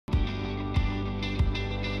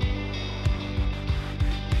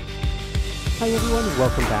Hi everyone,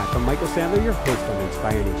 welcome back. I'm Michael Sandler, your host on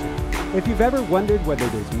Inspire Nation. If you've ever wondered whether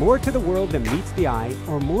there's more to the world than meets the eye,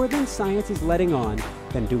 or more than science is letting on,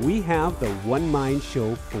 then do we have the One Mind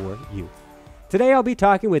Show for you. Today I'll be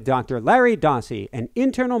talking with Dr. Larry Dossey, an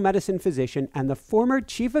internal medicine physician and the former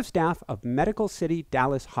chief of staff of Medical City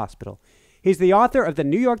Dallas Hospital. He's the author of the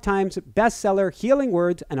New York Times bestseller Healing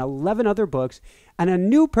Words and 11 other books, and a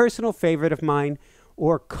new personal favorite of mine,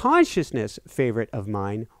 or consciousness favorite of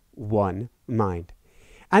mine, One Mind.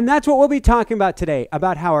 And that's what we'll be talking about today,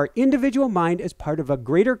 about how our individual mind is part of a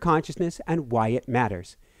greater consciousness and why it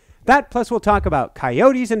matters. That plus we'll talk about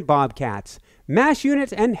coyotes and bobcats, MASH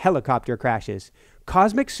units and helicopter crashes,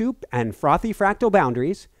 cosmic soup and frothy fractal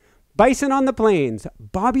boundaries, bison on the plains,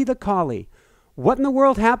 Bobby the collie, what in the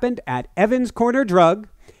world happened at Evans Corner Drug,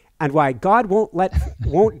 and why God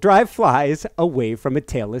won't drive flies away from a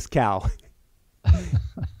tailless cow.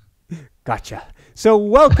 Gotcha. So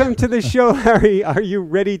welcome to the show, Larry. Are you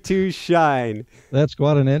ready to shine? That's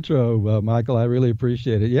quite an intro, Michael. I really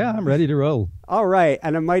appreciate it. Yeah, I'm ready to roll. All right.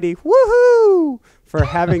 And a mighty woohoo for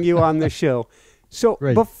having you on the show. So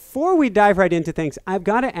Great. Before we dive right into things, I've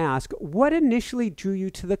got to ask, what initially drew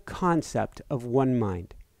you to the concept of One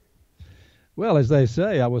Mind? Well, as they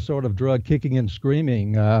say, I was sort of drug kicking and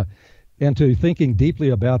screaming into thinking deeply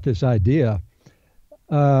about this idea.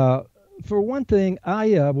 For one thing,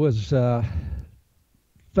 I was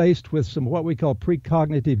faced with some what we call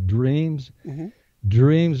precognitive dreams,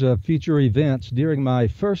 dreams of future events during my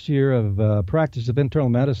first year of practice of internal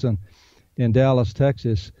medicine in Dallas,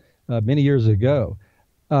 Texas, many years ago.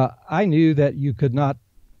 I knew that you could not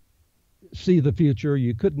see the future.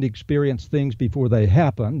 You couldn't experience things before they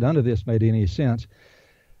happened. None of this made any sense.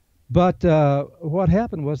 But what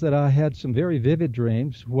happened was that I had some very vivid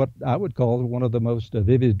dreams, what I would call one of the most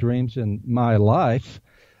vivid dreams in my life.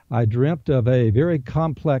 I dreamt of a very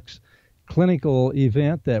complex clinical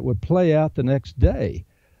event that would play out the next day.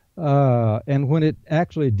 And when it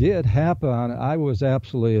actually did happen, I was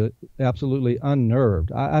absolutely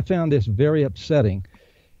unnerved. I found this very upsetting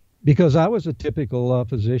because I was a typical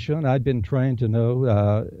physician. I'd been trained to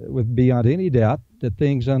know with beyond any doubt that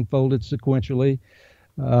things unfolded sequentially.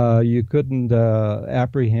 You couldn't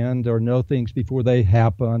apprehend or know things before they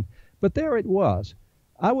happened. But there it was.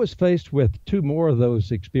 I was faced with two more of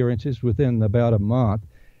those experiences within about a month.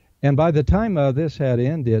 And by the time this had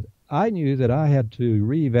ended, I knew that I had to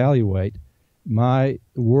reevaluate my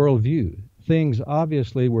worldview. Things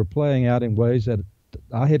obviously were playing out in ways that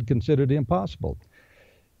I had considered impossible.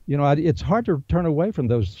 You know, it's hard to turn away from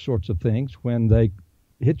those sorts of things when they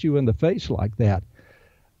hit you in the face like that.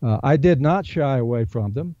 I did not shy away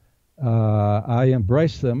from them. I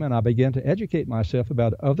embraced them, and I began to educate myself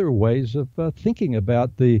about other ways of thinking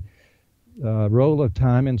about the role of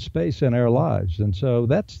time and space in our lives. And so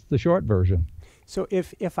that's the short version. So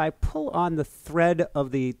if I pull on the thread of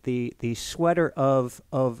the sweater of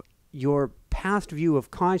your past view of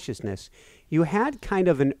consciousness, you had kind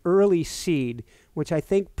of an early seed, which I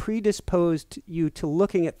think predisposed you to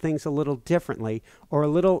looking at things a little differently or a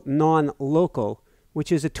little non-local,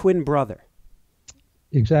 which is a twin brother.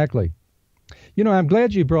 Exactly. You know, I'm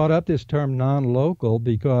glad you brought up this term non-local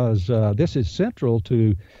because this is central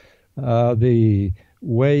to the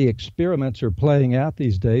way experiments are playing out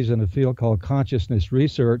these days in a field called consciousness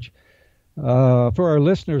research. For our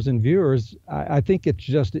listeners and viewers, I think it's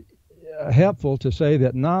just helpful to say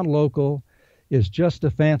that non-local is just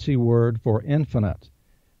a fancy word for infinite.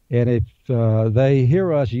 And if they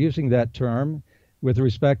hear us using that term with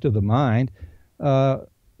respect to the mind,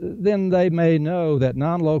 then they may know that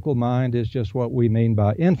non-local mind is just what we mean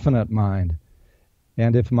by infinite mind.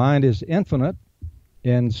 And if mind is infinite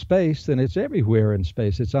in space, then it's everywhere in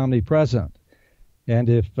space. It's omnipresent. And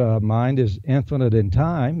if mind is infinite in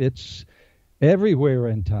time, it's everywhere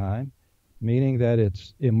in time, meaning that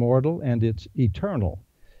it's immortal and it's eternal.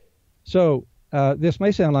 So this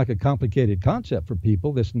may sound like a complicated concept for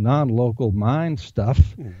people, this non-local mind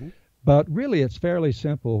stuff. But really, it's fairly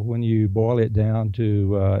simple when you boil it down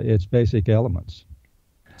to its basic elements.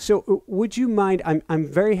 So would you mind, I'm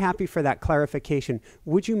very happy for that clarification.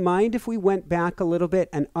 Would you mind if we went back a little bit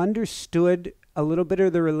and understood a little bit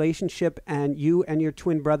of the relationship and you and your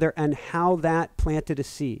twin brother and how that planted a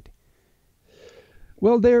seed?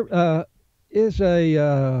 Well, there is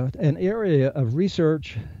an area of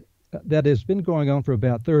research that has been going on for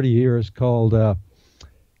about 30 years called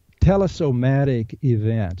telesomatic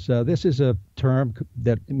events. This is a term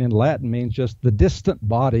that in Latin means just the distant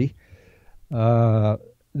body.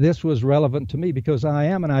 This was relevant to me because I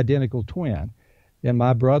am an identical twin, and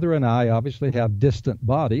my brother and I obviously have distant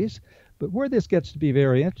bodies, But where this gets to be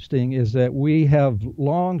very interesting is that we have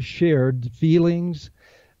long shared feelings,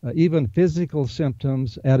 even physical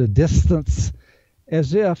symptoms at a distance,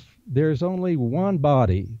 as if there's only one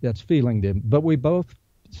body that's feeling them, but we both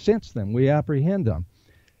sense them, we apprehend them.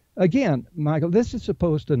 Again, Michael, this is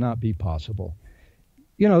supposed to not be possible.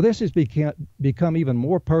 You know, this has become even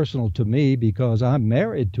more personal to me because I'm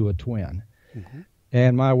married to a twin. Mm-hmm.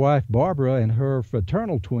 And my wife, Barbara, and her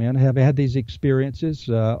fraternal twin have had these experiences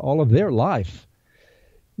all of their life.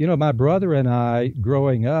 You know, my brother and I,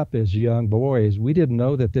 growing up as young boys, we didn't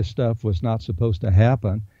know that this stuff was not supposed to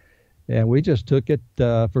happen. And we just took it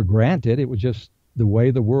for granted. It was just the way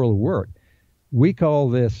the world worked. We call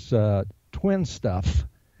this twin stuff.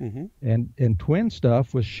 Mm-hmm. And twin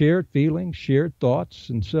stuff was shared feelings, shared thoughts,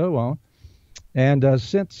 and so on. And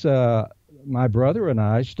since my brother and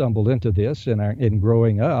I stumbled into this in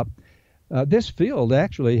growing up, this field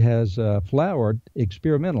actually has flowered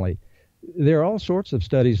experimentally. There are all sorts of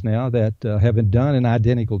studies now that have been done in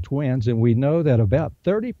identical twins, and we know that about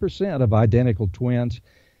 30% of identical twins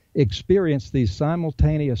experience these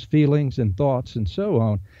simultaneous feelings and thoughts and so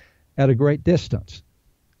on at a great distance.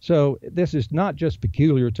 So this is not just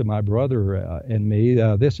peculiar to my brother and me.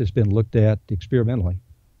 This has been looked at experimentally.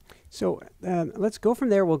 So let's go from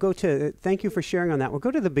there. We'll go to, thank you for sharing on that. We'll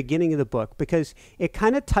go to the beginning of the book because it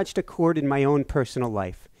kind of touched a chord in my own personal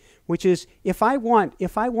life, which is if I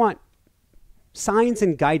want signs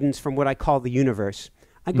and guidance from what I call the universe,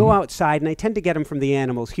 I go outside and I tend to get them from the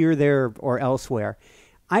animals here, there, or elsewhere.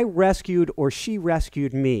 I rescued, or she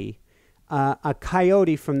rescued me, a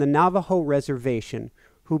coyote from the Navajo reservation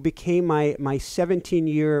who became my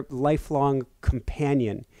 17-year lifelong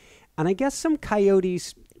companion. And I guess some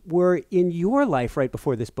coyotes were in your life right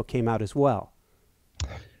before this book came out as well.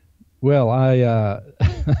 Well,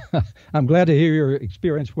 I'm glad to hear your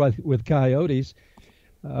experience with coyotes.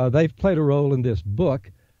 They've played a role in this book.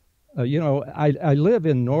 You know, I live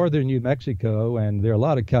in northern New Mexico, and there are a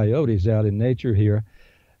lot of coyotes out in nature here.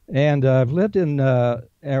 And I've lived in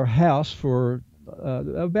our house for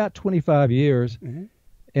about 25 years,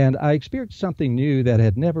 and I experienced something new that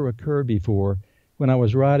had never occurred before when I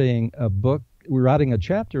was writing a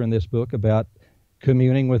chapter in this book about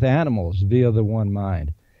communing with animals via the one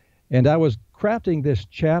mind. And I was crafting this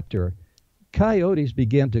chapter. Coyotes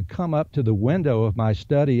began to come up to the window of my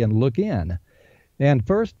study and look in. And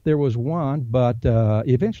first there was one, but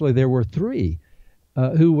eventually there were three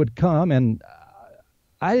who would come, and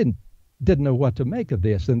I didn't know what to make of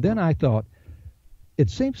this. And then I thought, it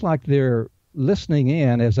seems like they're listening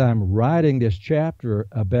in as I'm writing this chapter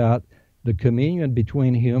about the communion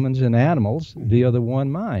between humans and animals via the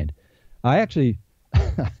one mind. I actually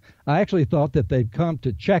thought that they'd come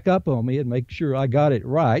to check up on me and make sure I got it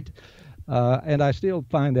right, and I still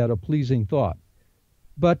find that a pleasing thought.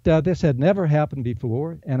 But this had never happened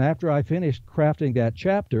before, and after I finished crafting that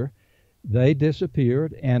chapter, they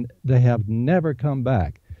disappeared, and they have never come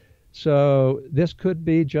back. So this could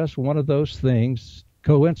be just one of those things,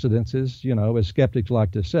 coincidences, you know, as skeptics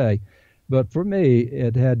like to say. But for me,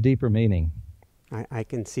 it had deeper meaning. I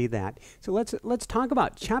can see that. So let's talk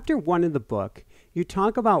about chapter 1 of the book. You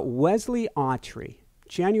talk about Wesley Autry,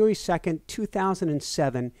 January 2nd,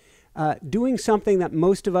 2007, doing something that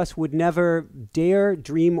most of us would never dare,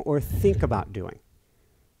 dream, or think about doing.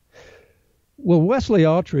 Well, Wesley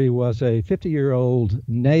Autry was a 50-year-old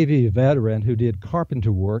Navy veteran who did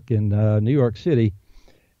carpenter work in New York City.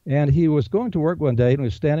 And he was going to work one day and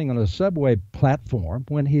was standing on a subway platform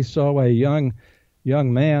when he saw a young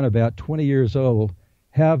man about 20 years old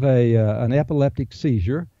have an epileptic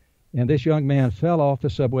seizure. And this young man fell off the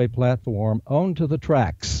subway platform onto the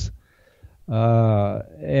tracks.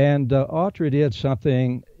 And Autry did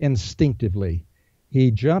something instinctively. He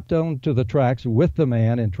jumped onto the tracks with the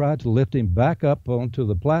man and tried to lift him back up onto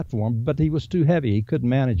the platform, but he was too heavy. He couldn't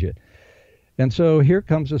manage it. And so here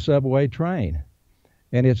comes a subway train.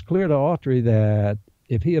 And it's clear to Autry that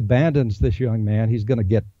if he abandons this young man, he's going to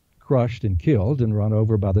get crushed and killed and run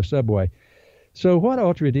over by the subway. So what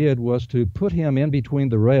Autry did was to put him in between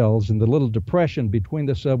the rails in the little depression between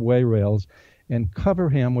the subway rails and cover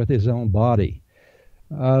him with his own body.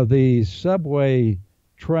 The subway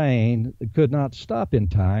train could not stop in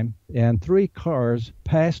time, and 3 cars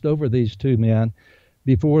passed over these 2 men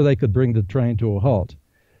before they could bring the train to a halt.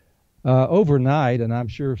 Overnight, and I'm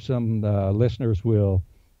sure some listeners will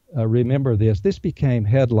remember this became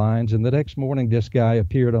headlines, and the next morning this guy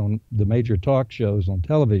appeared on the major talk shows on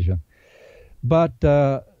television. But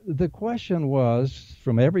the question was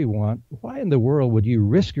from everyone, why in the world would you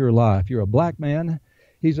risk your life? You're a black man,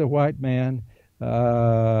 he's a white man.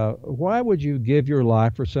 Why would you give your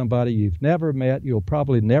life for somebody you've never met, you'll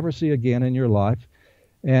probably never see again in your life?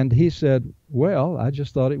 And he said, well, I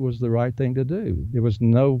just thought it was the right thing to do. There was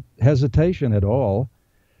no hesitation at all.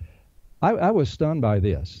 I was stunned by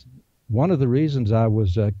this. One of the reasons I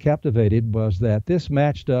was captivated was that this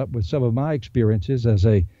matched up with some of my experiences as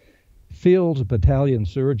a field battalion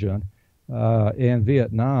surgeon in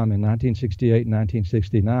Vietnam in 1968 and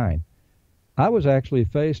 1969. I was actually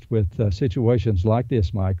faced with situations like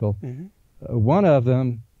this, Michael. Mm-hmm. One of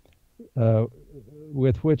them,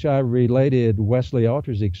 with which I related Wesley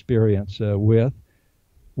Alter's experience with,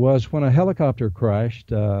 was when a helicopter crashed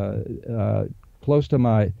close to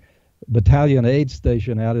my battalion aid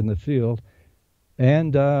station out in the field.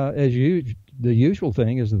 And the usual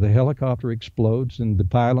thing is that the helicopter explodes and the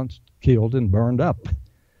pilot's killed and burned up.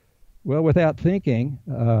 Well, without thinking,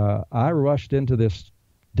 I rushed into this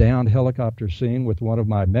downed helicopter scene with one of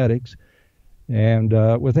my medics, and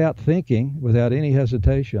without thinking, without any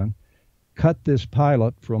hesitation, cut this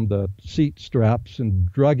pilot from the seat straps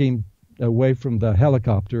and drug him away from the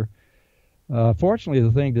helicopter. Fortunately,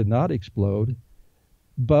 the thing did not explode,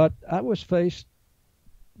 but I was faced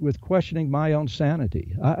with questioning my own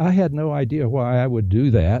sanity. I had no idea why I would do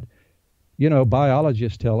that. You know,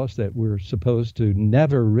 biologists tell us that we're supposed to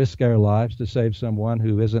never risk our lives to save someone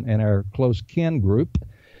who isn't in our close kin group.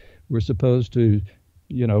 We're supposed to,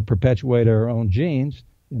 perpetuate our own genes,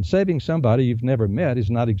 and saving somebody you've never met is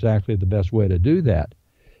not exactly the best way to do that.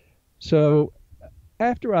 So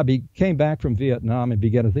after I came back from Vietnam and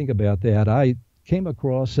began to think about that, I came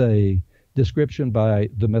across a description by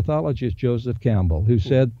the mythologist Joseph Campbell, who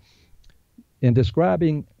said, in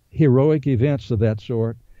describing heroic events of that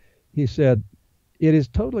sort, he said, it is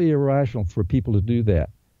totally irrational for people to do that.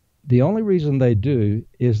 The only reason they do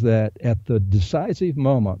is that at the decisive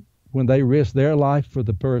moment, when they risk their life for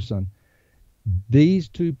the person, these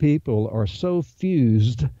two people are so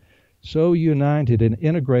fused, so united and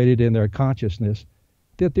integrated in their consciousness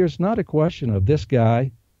that there's not a question of this guy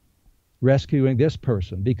rescuing this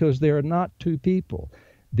person, because they are not two people.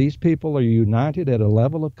 These people are united at a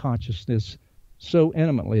level of consciousness so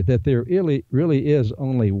intimately that there really is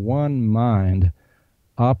only one mind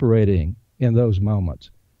operating in those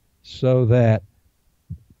moments, so that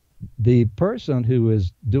the person who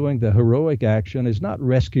is doing the heroic action is not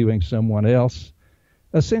rescuing someone else.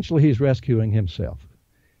 Essentially, he's rescuing himself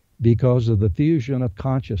because of the fusion of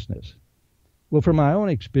consciousness. Well, from my own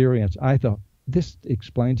experience, I thought, this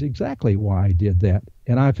explains exactly why I did that.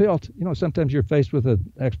 And I felt, sometimes you're faced with an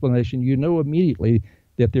explanation, you know immediately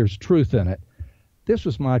that there's truth in it. This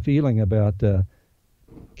was my feeling about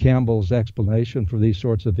Campbell's explanation for these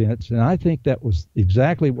sorts of events, and I think that was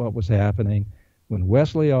exactly what was happening when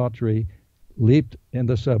Wesley Autry leaped in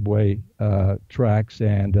the subway tracks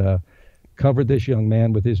and covered this young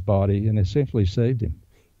man with his body and essentially saved him.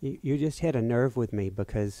 You just hit a nerve with me,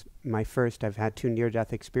 because I've had two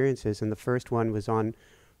near-death experiences, and the first one was on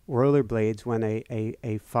rollerblades when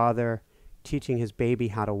a father teaching his baby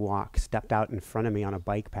how to walk stepped out in front of me on a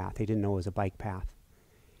bike path. He didn't know it was a bike path.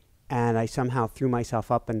 And I somehow threw myself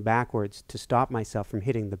up and backwards to stop myself from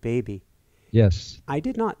hitting the baby. Yes. I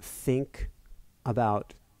did not think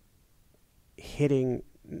about hitting.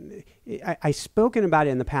 I've spoken about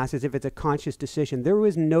it in the past as if it's a conscious decision. There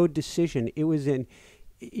was no decision. It was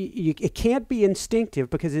it can't be instinctive,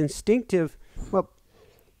 because instinctive,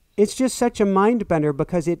 it's just such a mind bender,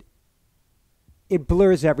 because it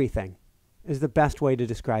blurs everything, is the best way to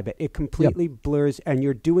describe it. It completely blurs, and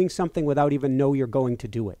you're doing something without even know you're going to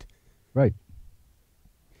do it. Right.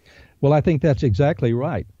 Well, I think that's exactly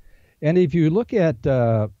right. And if you look at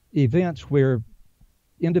events where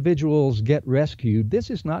individuals get rescued,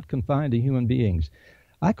 this is not confined to human beings.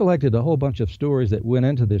 I collected a whole bunch of stories that went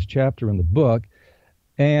into this chapter in the book,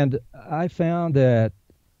 and I found that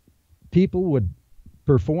people would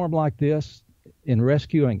perform like this in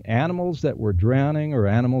rescuing animals that were drowning or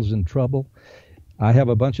animals in trouble. I have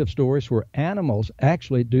a bunch of stories where animals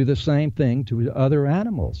actually do the same thing to other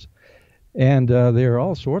animals. And there are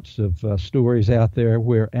all sorts of stories out there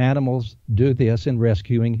where animals do this in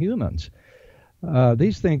rescuing humans.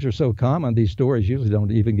 These things are so common, these stories usually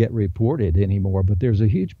don't even get reported anymore, but there's a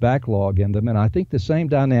huge backlog in them, and I think the same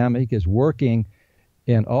dynamic is working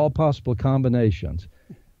in all possible combinations.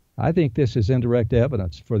 I think this is indirect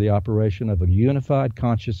evidence for the operation of a unified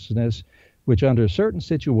consciousness, which under certain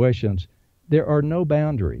situations, there are no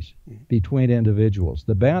boundaries between individuals.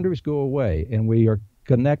 The boundaries go away, and we are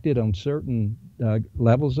connected on certain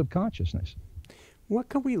levels of consciousness. What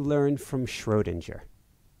can we learn from Schrodinger?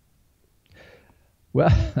 Well,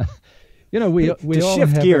 we to all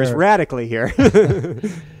shift have gears radically here.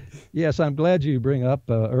 Yes, I'm glad you bring up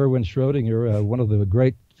Erwin Schrödinger, one of the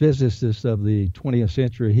great physicists of the 20th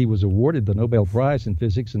century. He was awarded the Nobel Prize in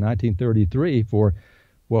Physics in 1933 for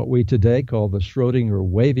what we today call the Schrödinger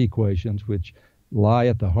wave equations, which lie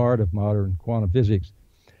at the heart of modern quantum physics.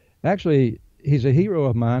 Actually, he's a hero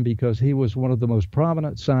of mine because he was one of the most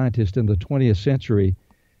prominent scientists in the 20th century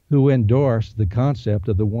who endorsed the concept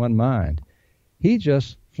of the one mind. He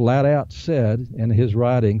just flat out said in his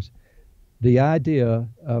writings, the idea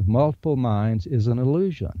of multiple minds is an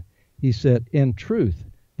illusion. He said, in truth,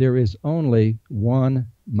 there is only one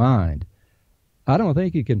mind. I don't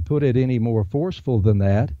think you can put it any more forceful than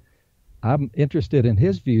that. I'm interested in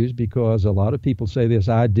his views because a lot of people say this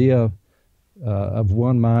idea of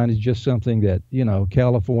one mind is just something that,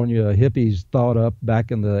 California hippies thought up back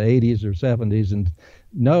in the 80s or 70s, and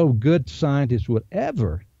no good scientist would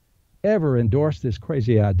ever endorse this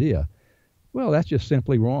crazy idea. Well, that's just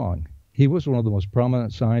simply wrong. He was one of the most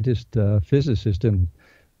prominent physicists in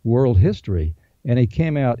world history, and he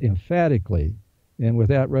came out emphatically and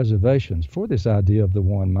without reservations for this idea of the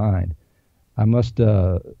one mind. I must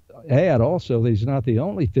add also that he's not the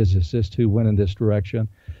only physicist who went in this direction.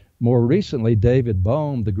 More recently, David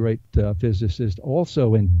Bohm, the great physicist,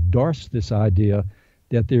 also endorsed this idea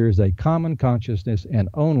that there is a common consciousness and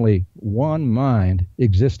only one mind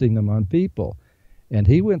existing among people. And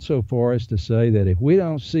he went so far as to say that if we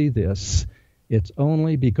don't see this, it's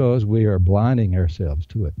only because we are blinding ourselves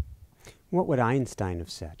to it. What would Einstein have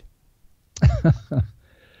said?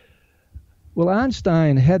 Well,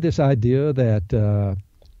 Einstein had this idea that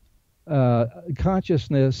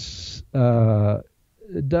consciousness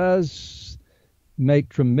does make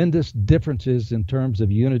tremendous differences in terms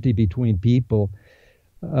of unity between people.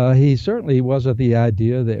 He certainly was of the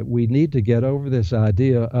idea that we need to get over this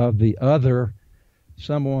idea of the other,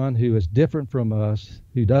 someone who is different from us,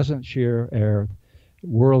 who doesn't share our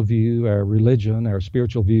worldview, our religion, our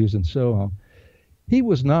spiritual views, and so on. He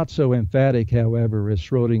was not so emphatic, however, as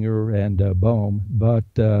Schrödinger and Bohm, but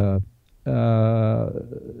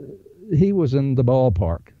he was in the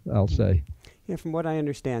ballpark, I'll say. Yeah, from what I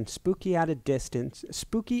understand, spooky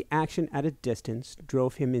action at a distance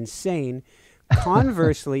drove him insane.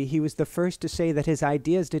 Conversely, he was the first to say that his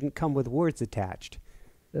ideas didn't come with words attached.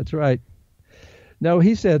 That's right. No,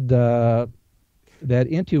 he said that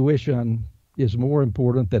intuition is more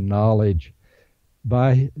important than knowledge,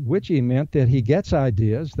 by which he meant that he gets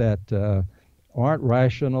ideas that aren't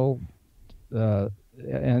rational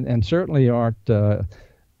and certainly aren't, they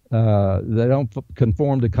don't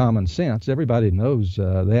conform to common sense. Everybody knows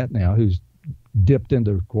that now who's dipped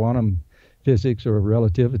into quantum physics or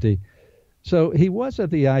relativity. So he was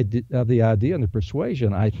of the idea and the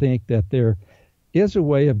persuasion, I think, that there is a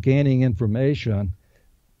way of gaining information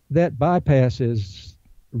that bypasses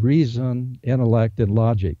reason, intellect, and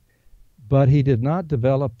logic. But he did not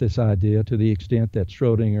develop this idea to the extent that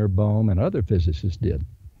Schrödinger, Bohm, and other physicists did.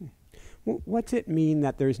 What's it mean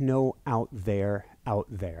that there's no out there?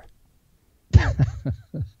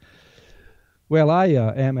 Well, I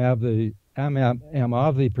am of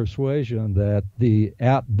the persuasion that the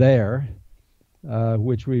out there,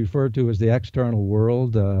 which we refer to as the external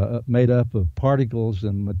world, made up of particles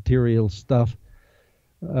and material stuff,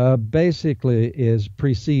 basically is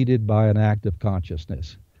preceded by an act of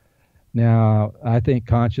consciousness. Now, I think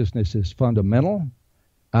consciousness is fundamental.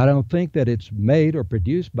 I don't think that it's made or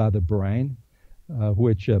produced by the brain,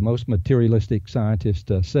 which most materialistic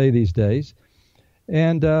scientists say these days.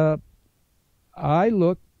 And I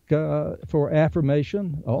look for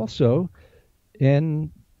affirmation also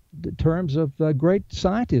in terms of great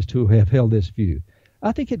scientists who have held this view.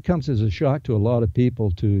 I think it comes as a shock to a lot of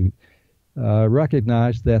people to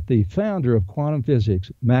recognize that the founder of quantum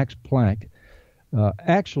physics, Max Planck,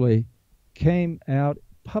 actually came out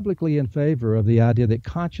publicly in favor of the idea that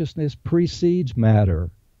consciousness precedes matter.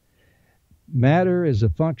 Matter is a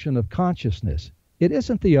function of consciousness. It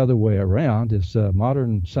isn't the other way around, as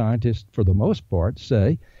modern scientists, for the most part,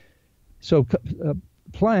 say. So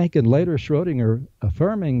Planck and later Schrödinger,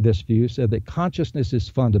 affirming this view, said that consciousness is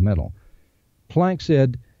fundamental. Planck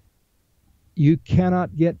said, you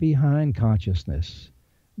cannot get behind consciousness.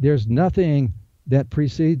 There's nothing that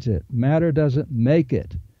precedes it. Matter doesn't make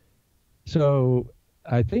it. So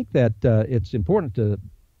I think that it's important to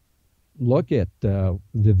look at the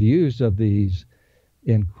views of these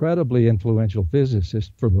incredibly influential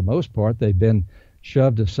physicists. For the most part, they've been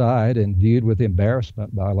shoved aside and viewed with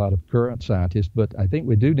embarrassment by a lot of current scientists. But I think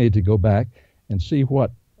we do need to go back and see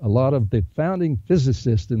what a lot of the founding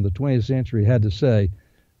physicists in the 20th century had to say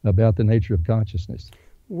about the nature of consciousness.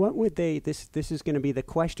 What would this is going to be the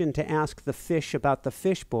question to ask the fish about the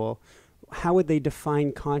fishbowl. how would they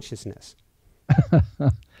define consciousness?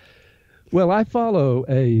 Well, I follow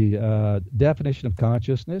a definition of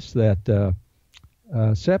consciousness that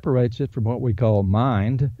separates it from what we call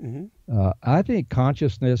mind. Mm-hmm. I think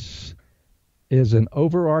consciousness is an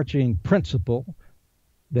overarching principle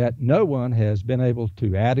that no one has been able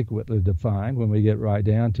to adequately define when we get right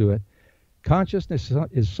down to it. Consciousness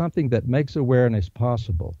is something that makes awareness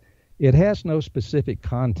possible. It has no specific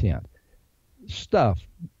content. Stuff,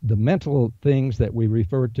 the mental things that we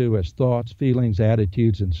refer to as thoughts, feelings,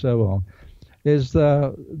 attitudes, and so on, is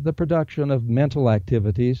the production of mental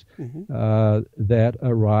activities that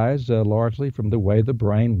arise largely from the way the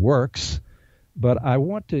brain works. But I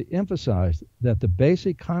want to emphasize that the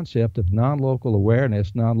basic concept of non-local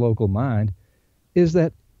awareness, non-local mind, is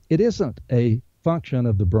that it isn't a function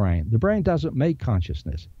of the brain. The brain doesn't make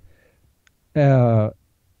consciousness. A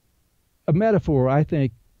metaphor, I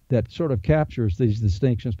think, that sort of captures these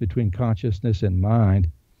distinctions between consciousness and mind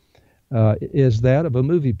is that of a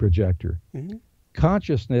movie projector. Mm-hmm.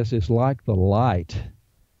 Consciousness is like the light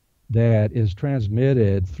that is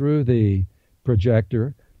transmitted through the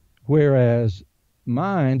projector, whereas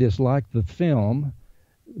mind is like the film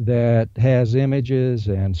that has images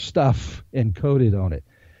and stuff encoded on it.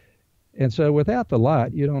 And so without the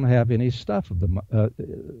light, you don't have any stuff of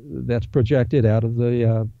that's projected out of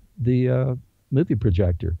the movie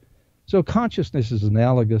projector. So consciousness is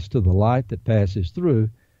analogous to the light that passes through,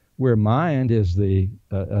 where mind is an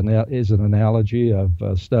analogy of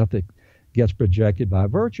stuff that gets projected by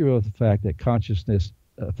virtue of the fact that consciousness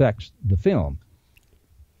affects the film.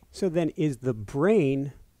 So then is the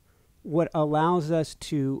brain what allows us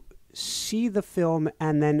to see the film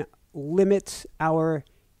and then limits our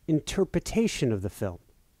interpretation of the film?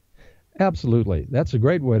 Absolutely. That's a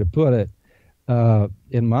great way to put it.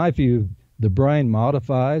 In my view, the brain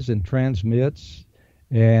modifies and transmits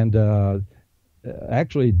and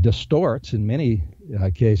actually distorts in many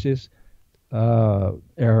cases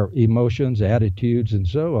our emotions, attitudes, and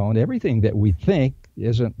so on. Everything that we think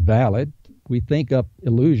isn't valid. We think up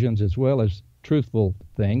illusions as well as truthful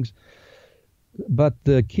things. But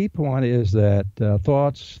the key point is that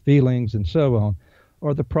thoughts, feelings, and so on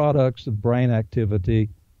are the products of brain activity,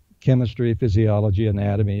 chemistry, physiology,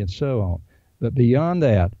 anatomy, and so on. But beyond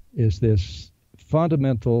that is this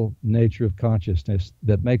fundamental nature of consciousness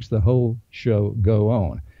that makes the whole show go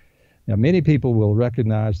on. Now, many people will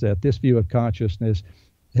recognize that this view of consciousness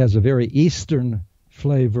has a very Eastern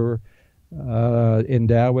flavor. In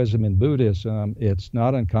Taoism and Buddhism, it's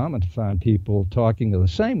not uncommon to find people talking the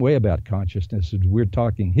same way about consciousness as we're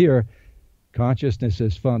talking here. Consciousness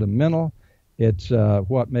is fundamental. It's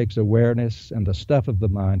what makes awareness and the stuff of the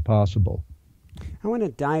mind possible. I want to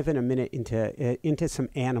dive in a minute into some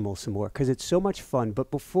animals some more because it's so much fun.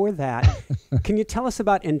 But before that, can you tell us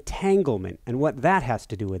about entanglement and what that has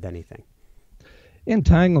to do with anything?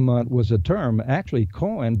 Entanglement was a term actually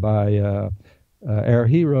coined by our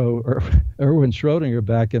hero Erwin Schrödinger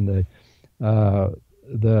back in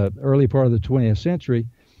the early part of the 20th century,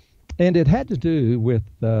 and it had to do with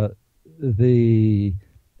the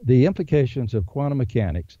implications of quantum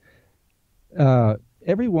mechanics.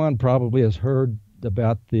 Everyone probably has heard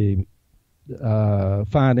about the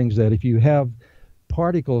findings that if you have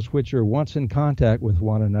particles which are once in contact with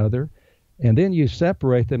one another, and then you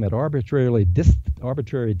separate them at arbitrary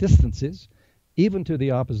distances, even to the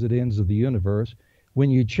opposite ends of the universe, when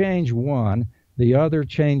you change one, the other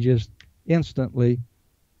changes instantly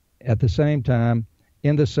at the same time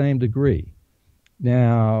in the same degree.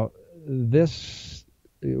 Now, this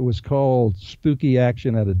was called spooky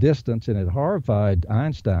action at a distance, and it horrified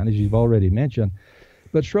Einstein, as you've already mentioned.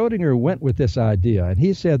 But Schrödinger went with this idea, and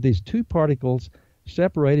he said these two particles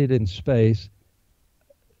separated in space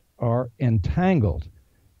are entangled.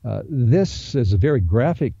 This is a very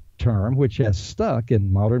graphic term which has stuck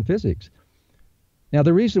in modern physics. Now,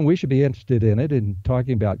 the reason we should be interested in it and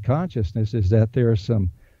talking about consciousness is that there are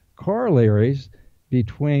some corollaries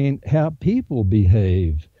between how people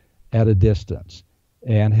behave at a distance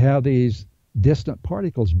and how these distant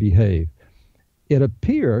particles behave. It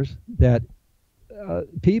appears that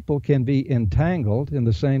people can be entangled in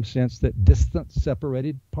the same sense that distant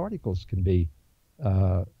separated particles can be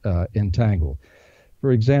entangled.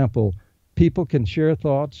 For example, people can share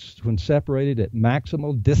thoughts when separated at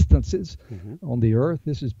maximal distances. On the Earth,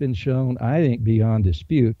 this has been shown, I think, beyond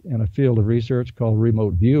dispute in a field of research called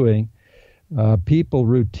remote viewing. People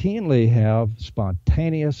routinely have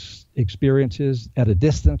spontaneous experiences at a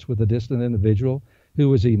distance with a distant individual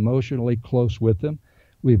who is emotionally close with them.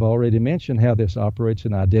 We've already mentioned how this operates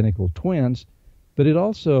in identical twins, but it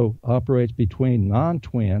also operates between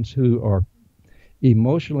non-twins who are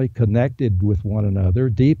emotionally connected with one another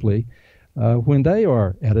deeply when they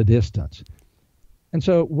are at a distance. And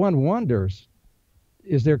so one wonders,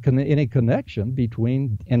 is there any connection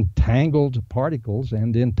between entangled particles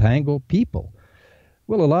and entangled people?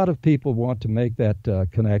 Well, a lot of people want to make that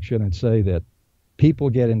connection and say that people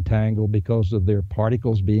get entangled because of their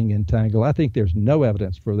particles being entangled. I think there's no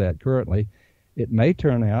evidence for that currently. It may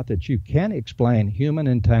turn out that you can explain human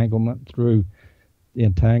entanglement through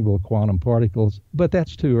entangled quantum particles, but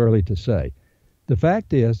that's too early to say. The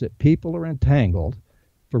fact is that people are entangled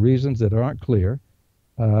for reasons that aren't clear,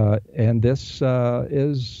 and this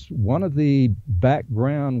is one of the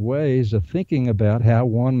background ways of thinking about how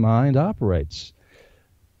one mind operates.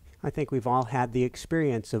 I think we've all had the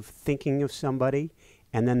experience of thinking of somebody,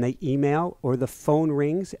 and then the email or the phone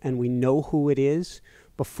rings, and we know who it is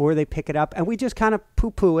before they pick it up, and we just kind of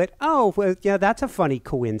poo-poo it. Oh, well, yeah, that's a funny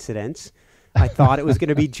coincidence. I thought it was going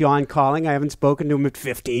to be John calling. I haven't spoken to him in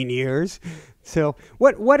 15 years. So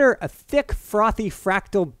what are a thick, frothy,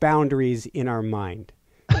 fractal boundaries in our mind?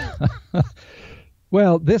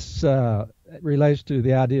 Well, this relates to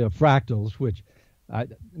the idea of fractals, which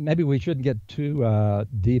maybe we shouldn't get too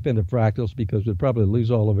deep into fractals because we'd probably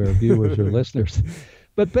lose all of our viewers or listeners.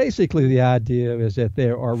 But basically the idea is that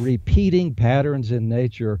there are repeating patterns in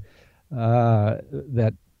nature that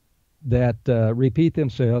repeat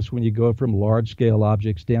themselves when you go from large-scale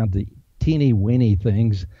objects down to teeny-weeny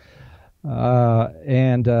things.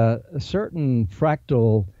 And certain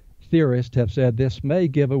fractal theorists have said this may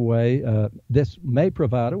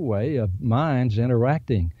provide a way of minds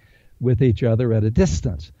interacting with each other at a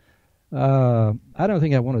distance. I don't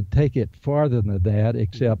think I want to take it farther than that,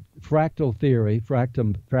 except fractal theory,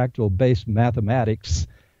 fractal-based mathematics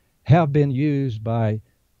have been used by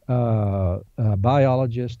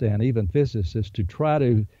biologists and even physicists to try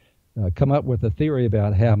to come up with a theory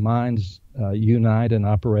about how minds unite and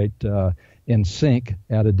operate in sync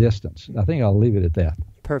at a distance. I think I'll leave it at that.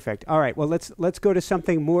 Perfect. All right. Well, let's go to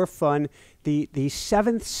something more fun. The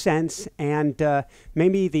seventh sense and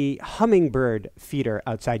maybe the hummingbird feeder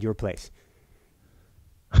outside your place.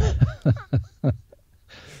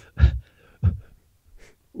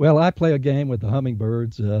 Well, I play a game with the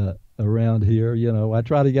hummingbirds around here. You know, I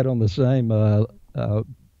try to get on the same vibe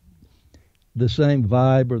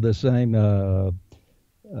or the same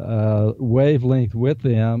wavelength with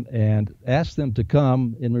them and ask them to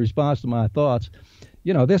come in response to my thoughts.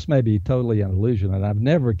 You know, this may be totally an illusion, and I've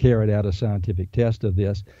never carried out a scientific test of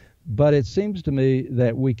this, but it seems to me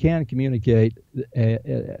that we can communicate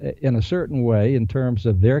in a certain way in terms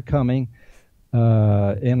of their coming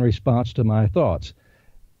in response to my thoughts.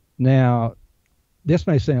 Now, this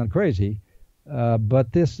may sound crazy,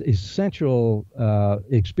 but this essential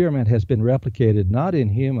experiment has been replicated not in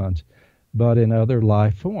humans, but in other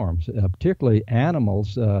life forms, particularly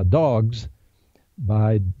animals, dogs,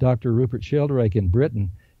 by Dr. Rupert Sheldrake in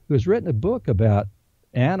Britain, who has written a book about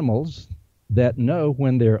animals that know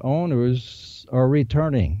when their owners are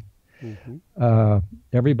returning. Mm-hmm.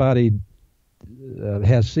 Everybody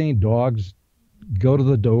has seen dogs go to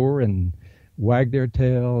the door and wag their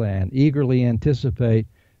tail and eagerly anticipate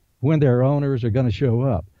when their owners are going to show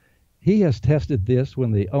up. He has tested this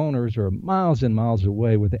when the owners are miles and miles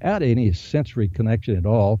away without any sensory connection at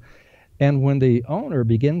all. And when the owner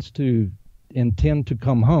begins to intend to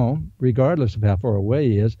come home, regardless of how far away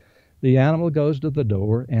he is, the animal goes to the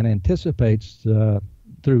door and anticipates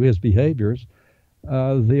through his behaviors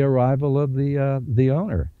the arrival of the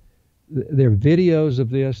owner. There are videos of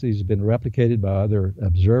this. These have been replicated by other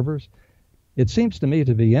observers. It seems to me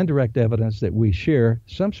to be indirect evidence that we share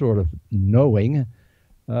some sort of knowing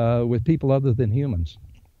with people other than humans.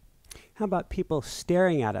 How about people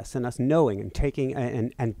staring at us and us knowing and taking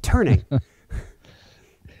and turning?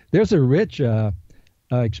 There's a rich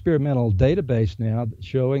experimental database now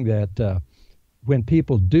showing that when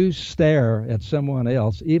people do stare at someone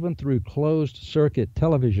else, even through closed-circuit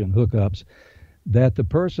television hookups, that the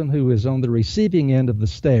person who is on the receiving end of the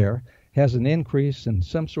stare has an increase in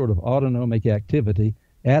some sort of autonomic activity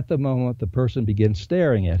at the moment the person begins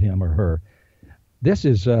staring at him or her. This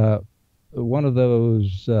is one of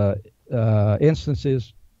those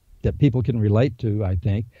instances that people can relate to, I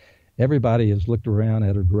think. Everybody has looked around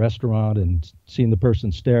at a restaurant and seen the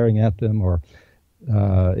person staring at them, or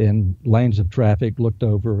in lanes of traffic, looked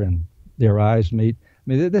over and their eyes meet. I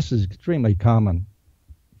mean, this is an extremely common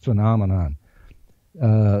phenomenon.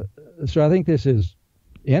 So I think this is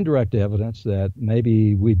indirect evidence that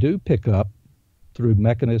maybe we do pick up through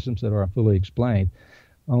mechanisms that aren't fully explained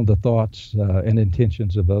on the thoughts and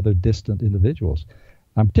intentions of other distant individuals.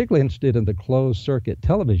 I'm particularly interested in the closed-circuit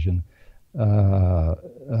television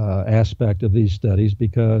aspect of these studies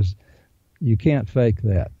because you can't fake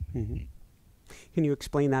that. Mm-hmm. Can you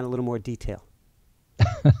explain that in a little more detail?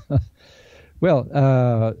 Well,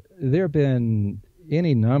 there have been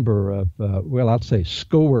any number of, I'd say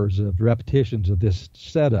scores of repetitions of this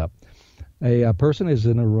setup. A person is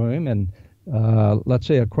in a room, and let's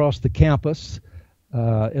say across the campus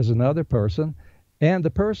is another person, and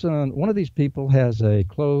one of these people has a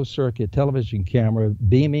closed-circuit television camera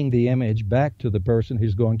beaming the image back to the person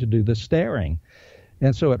who's going to do the staring.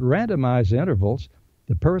 And so at randomized intervals,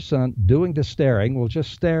 the person doing the staring will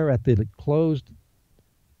just stare at the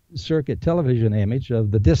closed-circuit television image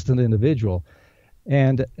of the distant individual.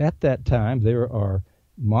 And at that time, there are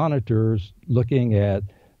monitors looking at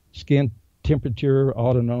skin temperature,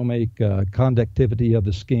 autonomic conductivity of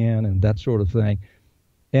the skin, and that sort of thing.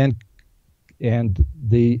 And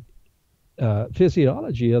the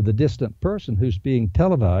physiology of the distant person who's being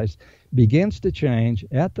televised begins to change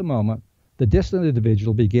at the moment the distant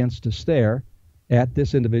individual begins to stare at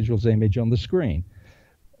this individual's image on the screen.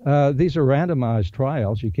 These are randomized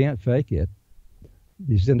trials. You can't fake it.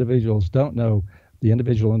 These individuals don't know. The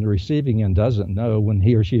individual in the receiving end doesn't know when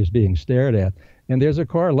he or she is being stared at. And there's a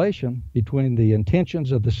correlation between the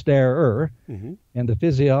intentions of the starer mm-hmm. and the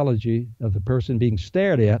physiology of the person being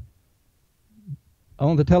stared at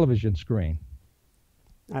on the television screen.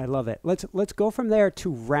 I love it. Let's go from there to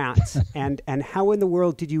rats and how in the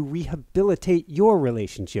world did you rehabilitate your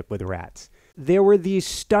relationship with rats? There were these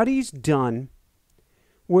studies done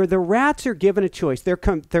where the rats are given a choice. Their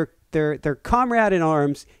comrade in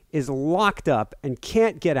arms is locked up and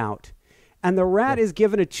can't get out. And the rat is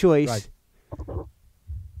given a choice. Right.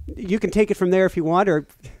 You can take it from there if you want, or...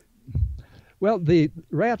 Well, the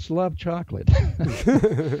rats love chocolate.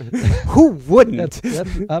 Who wouldn't?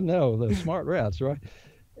 I know, the smart rats, right?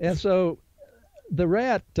 And so the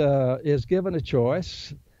rat is given a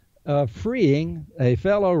choice of freeing a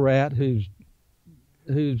fellow rat who's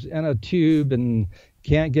in a tube and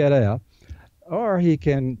can't get out, or he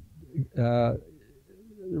can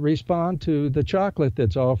respond to the chocolate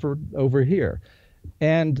that's offered over here.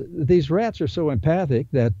 And these rats are so empathic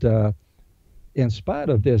that in spite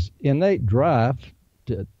of this innate drive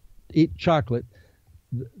to eat chocolate,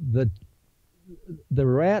 the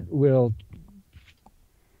rat will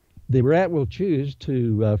choose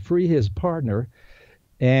to free his partner,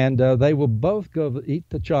 and they will both go eat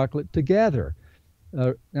the chocolate together.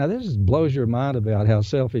 Now this blows your mind about how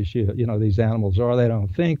selfish these animals are. They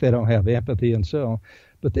don't think, they don't have empathy, and so on.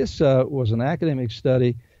 But this was an academic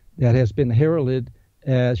study that has been heralded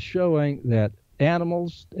as showing that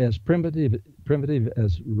animals as primitive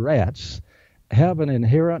as rats have an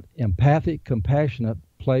inherent empathic, compassionate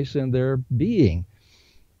place in their being.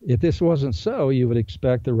 If this wasn't so, you would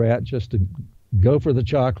expect the rat just to go for the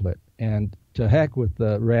chocolate and to heck with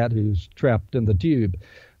the rat who's trapped in the tube.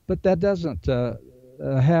 But that doesn't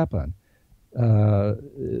happen.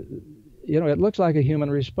 It looks like a human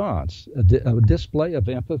response, a display of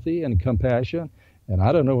empathy and compassion. And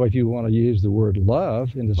I don't know if you want to use the word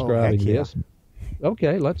love in describing this.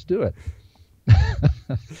 Okay, let's do it.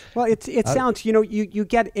 Well, it sounds, you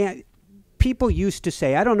get, people used to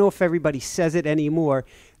say, I don't know if everybody says it anymore,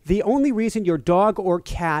 the only reason your dog or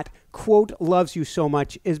cat, quote, loves you so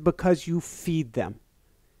much is because you feed them.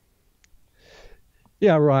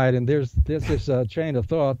 Yeah, right. And there's this chain of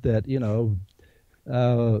thought that,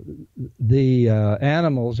 the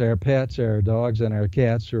animals, our pets, our dogs, and our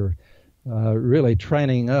cats are really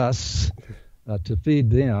training us to feed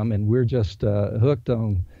them, and we're just hooked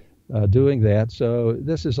on doing that. So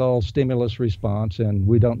this is all stimulus response, and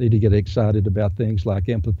we don't need to get excited about things like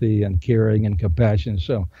empathy and caring and compassion.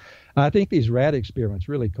 So I think these rat experiments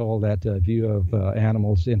really call that view of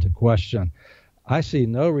animals into question. I see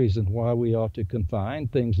no reason why we ought to confine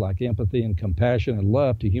things like empathy and compassion and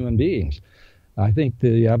love to human beings. I think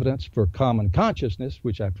the evidence for common consciousness,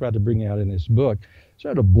 which I've tried to bring out in this book,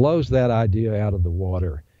 sort of blows that idea out of the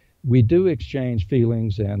water. We do exchange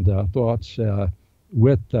feelings and thoughts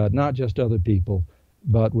with not just other people,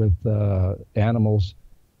 but with animals,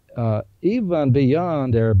 even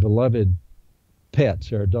beyond our beloved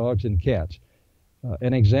pets, our dogs and cats.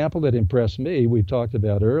 An example that impressed me, we talked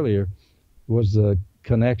about earlier, was the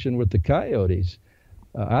connection with the coyotes.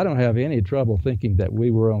 I don't have any trouble thinking that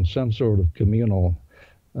we were on some sort of communal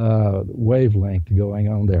wavelength going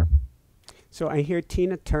on there. So I hear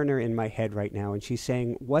Tina Turner in my head right now, and she's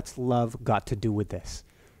saying, what's love got to do with this?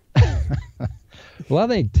 Well, I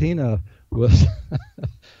think Tina was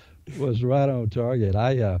right on target.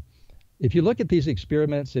 If you look at these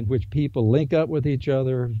experiments in which people link up with each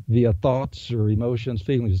other via thoughts or emotions,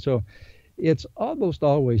 feelings, so it's almost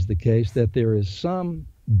always the case that there is some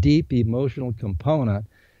deep emotional component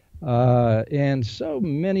in so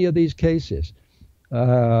many of these cases.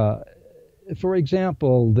 For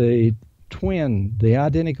example, the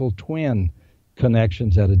identical twin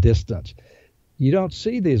connections at a distance. You don't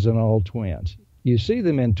see these in all twins. You see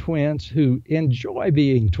them in twins who enjoy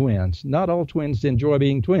being twins. Not all twins enjoy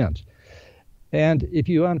being twins. And if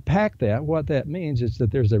you unpack that, what that means is that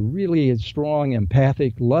there's a really strong,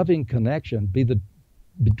 empathic, loving connection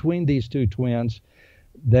between these two twins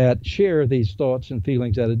that share these thoughts and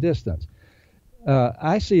feelings at a distance.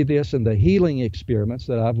 I see this in the healing experiments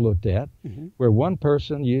that I've looked at, where one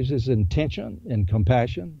person uses intention and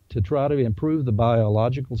compassion to try to improve the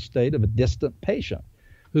biological state of a distant patient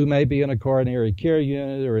who may be in a coronary care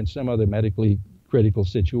unit or in some other medically critical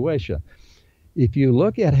situation. If you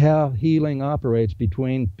look at how healing operates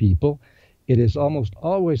between people, it is almost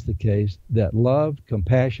always the case that love,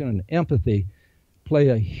 compassion, and empathy play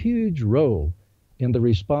a huge role in the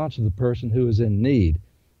response of the person who is in need.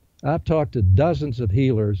 I've talked to dozens of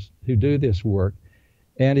healers who do this work,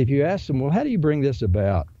 and if you ask them, well, how do you bring this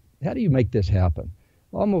about? How do you make this happen?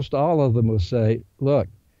 Almost all of them will say, look,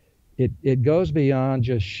 it goes beyond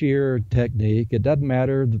just sheer technique. It doesn't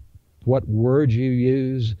matter what words you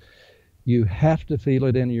use. You have to feel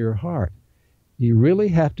it in your heart. You really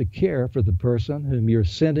have to care for the person whom you're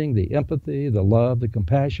sending the empathy, the love, the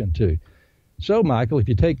compassion to. So, Michael, if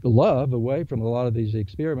you take love away from a lot of these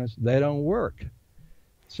experiments, they don't work.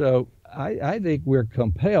 So I think we're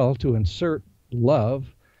compelled to insert love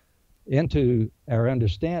into our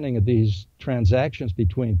understanding of these transactions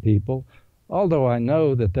between people, although I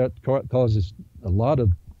know that causes a lot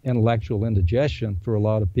of intellectual indigestion for a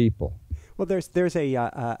lot of people. Well, there's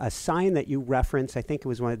a sign that you reference, I think it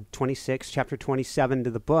was chapter 27 to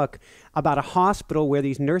the book, about a hospital where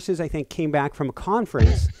these nurses, I think, came back from a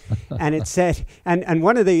conference, and it said, and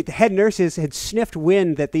one of the head nurses had sniffed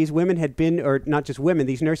wind that these women had been, or not just women,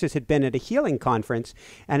 these nurses had been at a healing conference,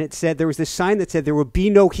 and it said, there was this sign that said there will be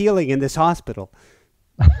no healing in this hospital.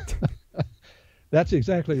 That's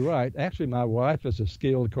exactly right. Actually, my wife is a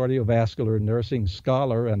skilled cardiovascular nursing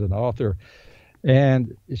scholar and an author,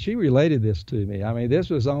 and she related this to me. I mean, this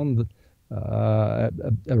was on a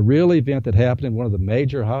real event that happened in one of the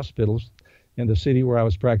major hospitals in the city where I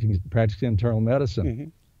was practicing internal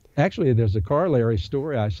medicine. Actually, there's a corollary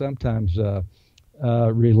story I sometimes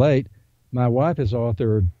relate. My wife has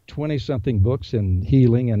authored 20-something books in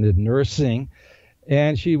healing and in nursing,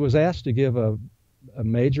 and she was asked to give a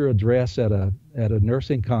major address at a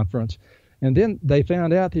nursing conference, and then they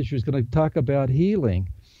found out that she was going to talk about healing.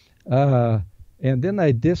 And then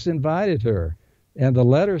they disinvited her. And the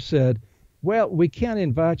letter said, well, we can't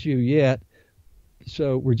invite you yet,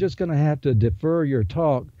 so we're just going to have to defer your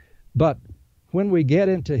talk. But when we get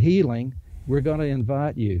into healing, we're going to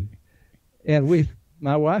invite you. And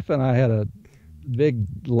my wife and I had a big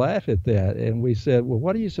laugh at that. And we said, well,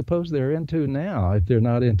 what do you suppose they're into now if they're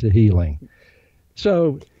not into healing?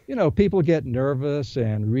 So, people get nervous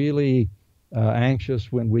and really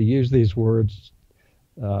anxious when we use these words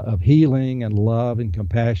of healing and love and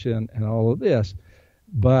compassion and all of this.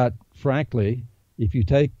 But frankly, if you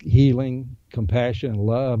take healing, compassion, and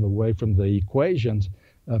love away from the equations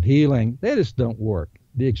of healing, they just don't work.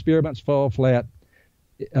 The experiments fall flat.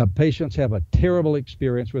 Patients have a terrible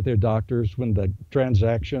experience with their doctors when the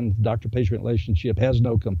transaction, doctor-patient relationship, has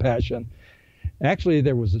no compassion. Actually,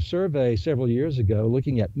 there was a survey several years ago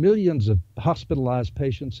looking at millions of hospitalized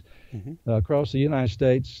patients across the United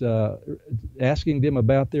States, asking them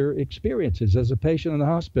about their experiences as a patient in the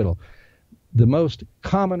hospital. The most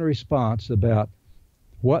common response about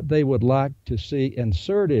what they would like to see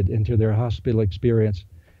inserted into their hospital experience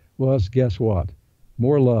was, guess what?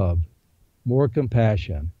 More love, more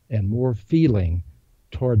compassion, and more feeling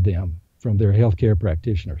toward them from their healthcare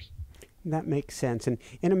practitioners. That makes sense. And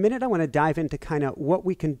in a minute, I want to dive into kind of what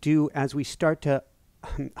we can do as we start to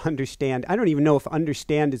understand. I don't even know if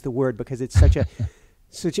understand is the word because it's such a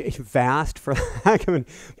vast, for lack of it.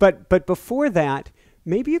 But before that,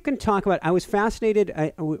 maybe you can talk about, I was fascinated.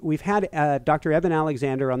 We've had Dr. Eben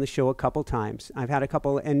Alexander on the show a couple times. I've had a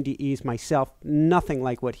couple NDEs myself, nothing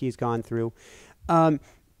like what he's gone through.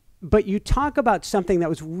 But you talk about something that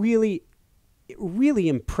was really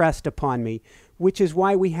impressed upon me, which is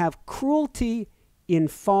why we have cruelty in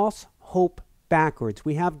false hope backwards.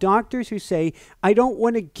 We have doctors who say, I don't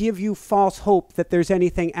want to give you false hope that there's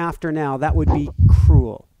anything after now. That would be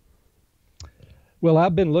cruel. Well,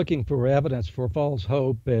 I've been looking for evidence for false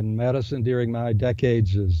hope in medicine during my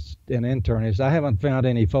decades as an internist. I haven't found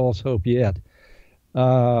any false hope yet.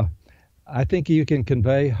 I think you can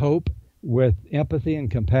convey hope with empathy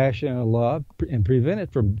and compassion and love and prevent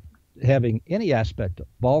it from having any aspect of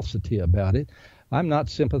falsity about it. I'm not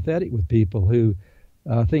sympathetic with people who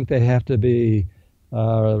think they have to be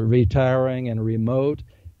retiring and remote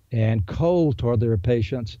and cold toward their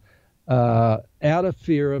patients out of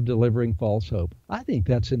fear of delivering false hope. I think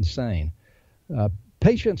that's insane.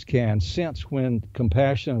 Patients can sense when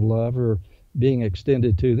compassion and love are being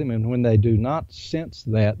extended to them, and when they do not sense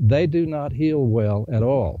that, they do not heal well at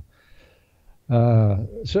all.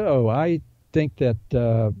 So I think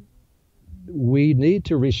that we need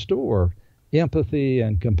to restore empathy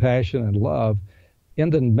and compassion and love in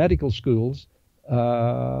the medical schools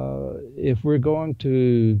if we're going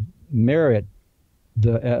to merit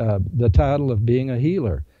the title of being a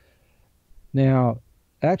healer. Now,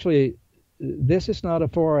 actually, this is not a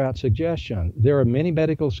far-out suggestion. There are many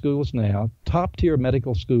medical schools now, top-tier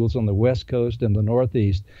medical schools on the West Coast and the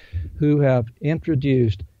Northeast, who have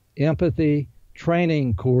introduced empathy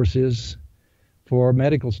training courses for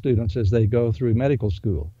medical students as they go through medical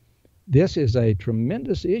school. This is a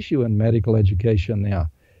tremendous issue in medical education now.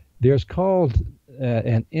 There's called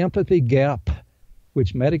an empathy gap,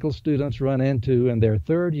 which medical students run into in their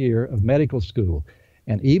third year of medical school.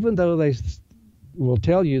 And even though they will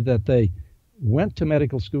tell you that they went to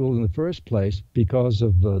medical school in the first place because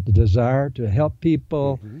of the desire to help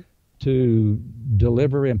people, to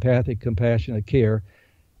deliver empathic, compassionate care,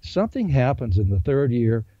 something happens in the third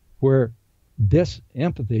year where this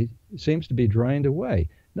empathy seems to be drained away.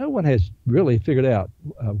 No one has really figured out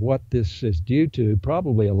what this is due to,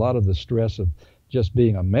 probably a lot of the stress of just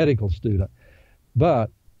being a medical student.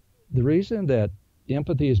 But the reason that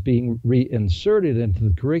empathy is being reinserted into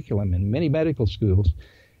the curriculum in many medical schools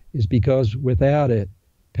is because without it,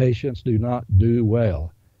 patients do not do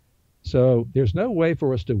well. So there's no way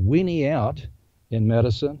for us to weenie out in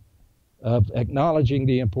medicine of acknowledging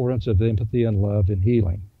the importance of empathy and love in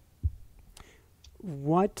healing.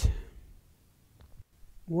 What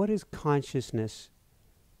is consciousness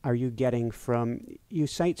are you getting from, you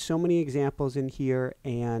cite so many examples in here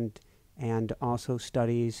and also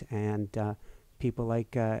studies and people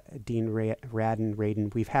like Dean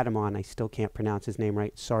Radin. We've had him on. I still can't pronounce his name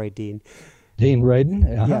right. Sorry, Dean. Dean Radin?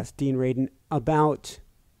 Uh-huh. Yes, Dean Radin, about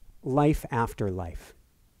life after life.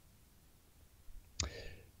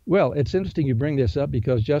 Well, it's interesting you bring this up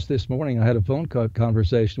because just this morning I had a phone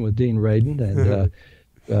conversation with Dean Radin,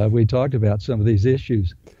 and we talked about some of these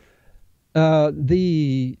issues.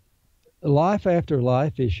 The life after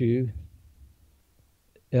life issue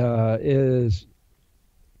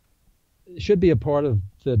should be a part of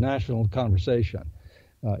the national conversation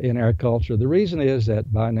in our culture. The reason is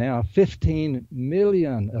that by now 15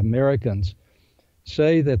 million Americans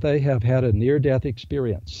say that they have had a near-death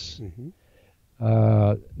experience. Mm-hmm.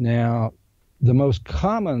 Now, the most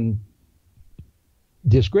common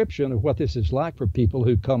description of what this is like for people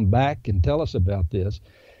who come back and tell us about this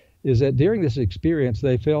is that during this experience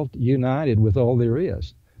they felt united with all there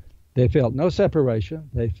is. They felt no separation.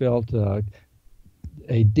 They felt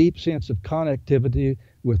a deep sense of connectivity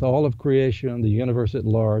with all of creation, the universe at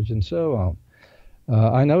large, and so on.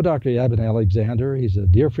 I know Dr. Eben Alexander. He's a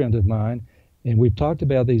dear friend of mine, and we've talked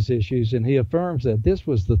about these issues, and he affirms that this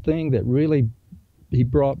was the thing that really he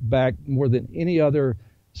brought back more than any other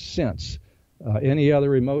sense, any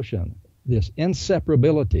other emotion, this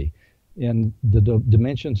inseparability in the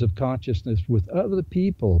dimensions of consciousness with other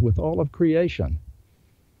people, with all of creation.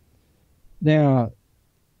 Now,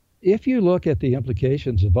 if you look at the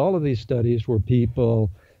implications of all of these studies where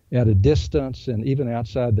people at a distance and even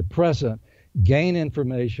outside the present gain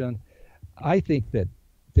information, I think that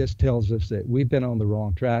this tells us that we've been on the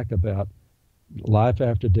wrong track about life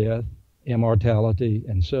after death, immortality,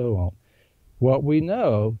 and so on. What we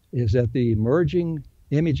know is that the emerging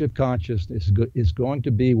image of consciousness is going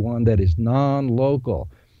to be one that is non-local.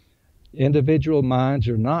 Individual minds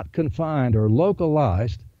are not confined or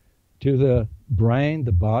localized to the brain,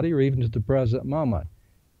 the body, or even to the present moment.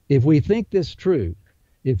 If we think this true,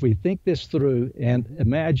 if we think this through and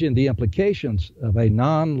imagine the implications of a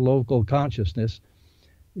non-local consciousness,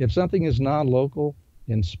 if something is non-local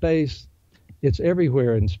in space, it's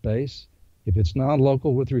everywhere in space. If it's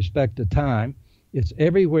non-local with respect to time, it's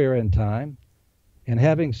everywhere in time. And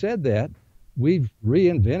having said that, we've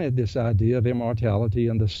reinvented this idea of immortality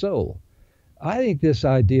and the soul. I think this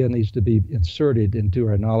idea needs to be inserted into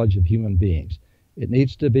our knowledge of human beings. It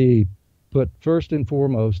needs to be put first and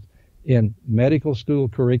foremost in medical school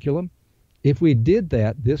curriculum. If we did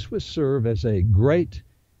that, this would serve as a great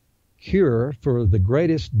cure for the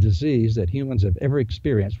greatest disease that humans have ever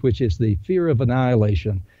experienced, which is the fear of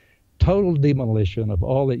annihilation, total demolition of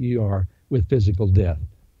all that you are with physical death.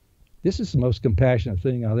 This is the most compassionate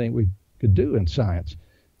thing I think we could do in science,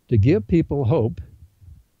 to give people hope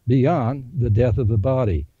beyond the death of the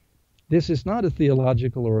body. This is not a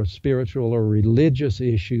theological or a spiritual or religious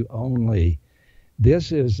issue only.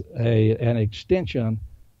 This is an extension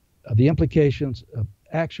of the implications of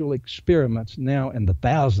actual experiments now in the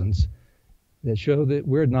thousands that show that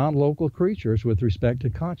we're non-local creatures with respect to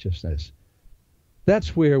consciousness.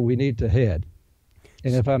 That's where we need to head.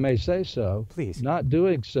 And if I may say so, please, not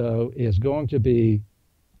doing so is going to be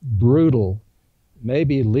brutal,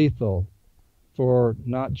 maybe lethal, for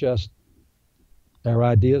not just our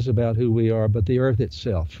ideas about who we are, but the earth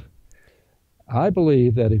itself. I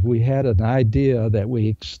believe that if we had an idea that we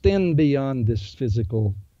extend beyond this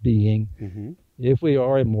physical being, if we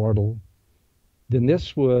are immortal, then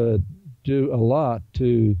this would do a lot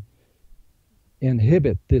to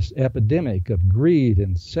inhibit this epidemic of greed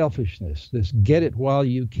and selfishness, this get it while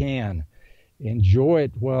you can, enjoy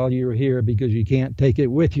it while you're here because you can't take it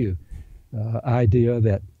with you idea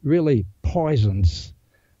that really poisons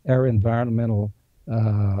our environmental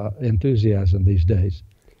enthusiasm these days.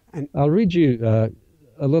 And I'll read you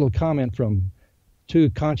a little comment from two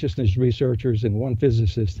consciousness researchers and one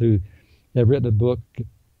physicist who have written a book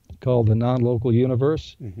called The Non-Local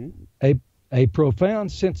Universe. A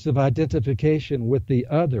profound sense of identification with the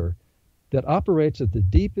other that operates at the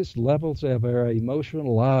deepest levels of our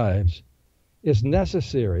emotional lives is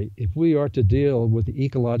necessary if we are to deal with the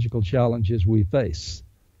ecological challenges we face.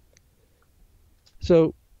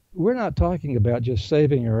 So we're not talking about just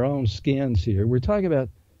saving our own skins here. We're talking about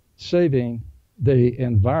saving the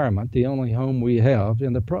environment, the only home we have,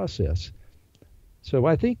 in the process. So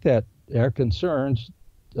I think that our concerns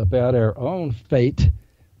about our own fate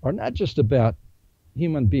are not just about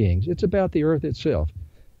human beings. It's about the earth itself.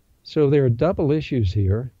 So there are double issues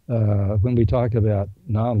here when we talk about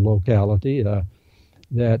non-locality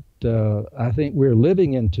that I think we're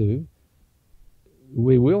living into.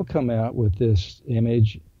 We will come out with this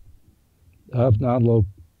image of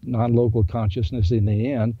non-local consciousness in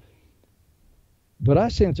the end. But I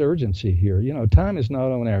sense urgency here. You know, time is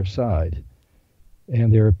not on our side.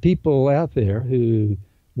 And there are people out there who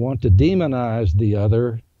want to demonize the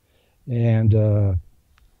other and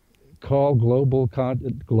call global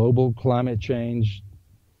climate change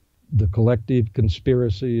the collective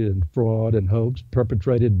conspiracy and fraud and hoax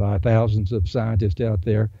perpetrated by thousands of scientists out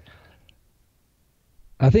there.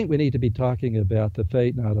 I think we need to be talking about the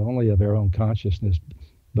fate not only of our own consciousness,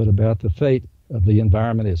 but about the fate of the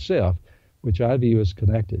environment itself, which I view as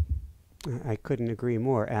connected. I couldn't agree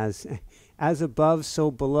more. As above, so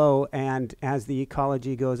below, and as the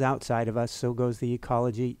ecology goes outside of us, so goes the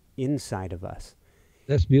ecology inside of us.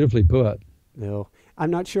 That's beautifully put. No,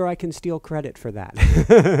 I'm not sure I can steal credit for that.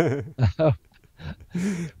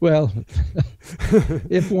 Well,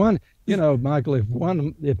 if one, you know, Michael,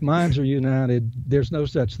 if minds are united, there's no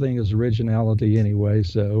such thing as originality anyway.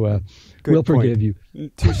 So we'll forgive you.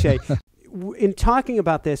 Touche. In talking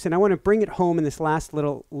about this, and I want to bring it home in this last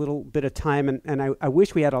little bit of time, and I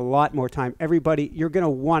wish we had a lot more time. Everybody, you're going to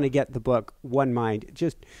want to get the book, One Mind.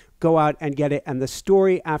 Just go out and get it. And the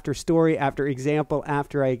story after example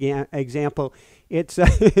after example, it's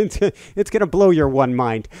going to blow your one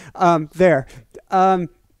mind.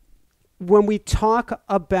 When we talk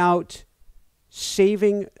about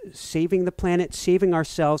saving the planet, saving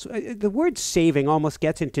ourselves, the word saving almost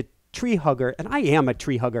gets into tree hugger, and I am a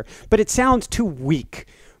tree hugger, but it sounds too weak.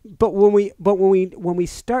 But when we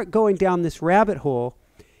start going down this rabbit hole,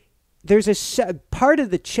 there's a part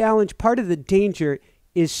of the challenge, part of the danger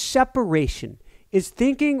is separation, is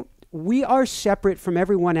thinking we are separate from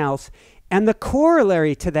everyone else. And the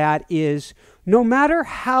corollary to that is no matter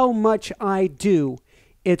how much I do,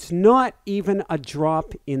 it's not even a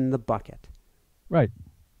drop in the bucket. Right.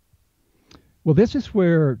 Well, this is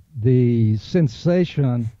where the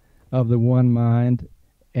sensation of the one mind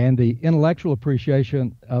and the intellectual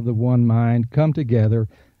appreciation of the one mind come together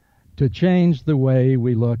to change the way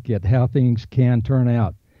we look at how things can turn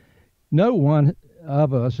out. No one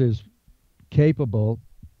of us is capable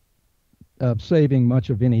of saving much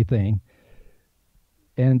of anything.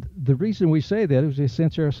 And the reason we say that is we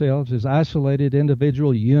sense ourselves as isolated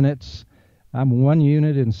individual units. I'm 1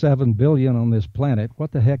 unit in 7 billion on this planet.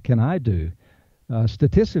 What the heck can I do?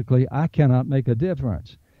 Statistically, I cannot make a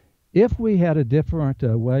difference. If we had a different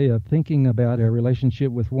way of thinking about our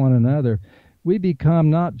relationship with one another, we become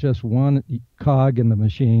not just one cog in the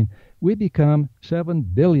machine. We become 7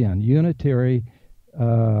 billion unitary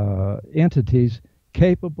entities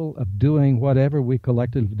capable of doing whatever we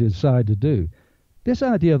collectively decide to do. This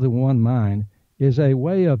idea of the one mind is a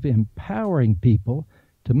way of empowering people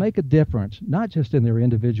to make a difference, not just in their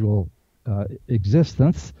individual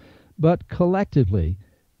existence, but collectively.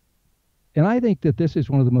 And I think that this is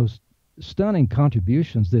one of the most stunning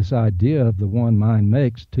contributions this idea of the one mind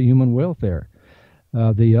makes to human welfare.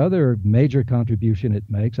 The other major contribution it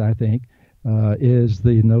makes, I think, is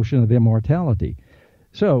the notion of immortality.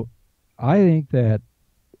 So I think that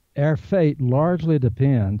our fate largely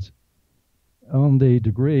depends on the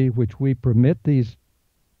degree which we permit these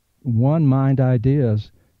one mind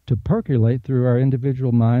ideas to percolate through our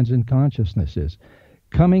individual minds and consciousnesses,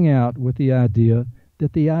 coming out with the idea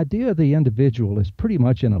that the idea of the individual is pretty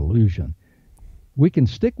much an illusion. We can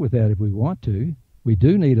stick with that if we want to. We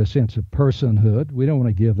do need a sense of personhood. We don't want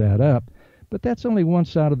to give that up. But that's only one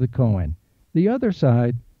side of the coin. The other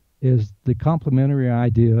side is the complementary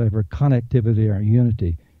idea of our connectivity, our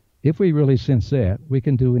unity. If we really sense that, we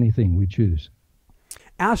can do anything we choose.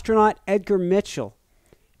 Astronaut Edgar Mitchell,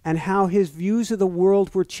 and how his views of the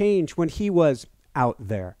world were changed when he was out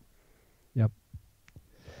there. Yep.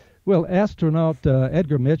 Well, astronaut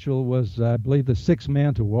Edgar Mitchell was, I believe, the sixth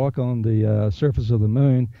man to walk on the surface of the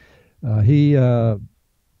moon. He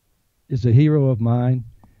is a hero of mine.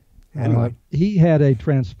 He had a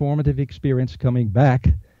transformative experience coming back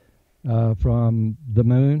from the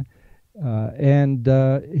moon, and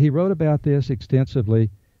he wrote about this extensively.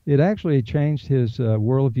 It actually changed his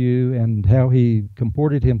worldview and how he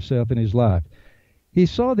comported himself in his life. He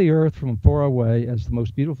saw the Earth from far away as the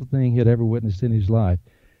most beautiful thing he had ever witnessed in his life.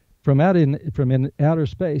 From in outer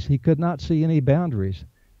space, he could not see any boundaries.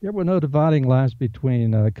 There were no dividing lines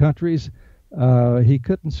between countries. He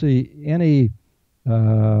couldn't see anything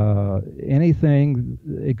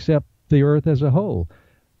except the Earth as a whole.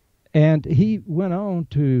 And he went on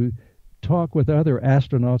to talk with other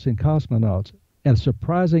astronauts and cosmonauts, and a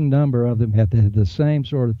surprising number of them had the same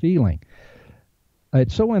sort of feeling.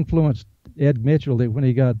 It so influenced Ed Mitchell that when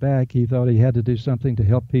he got back, he thought he had to do something to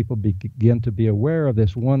help people begin to be aware of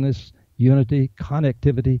this oneness, unity,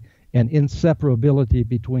 connectivity, and inseparability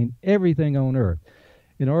between everything on Earth.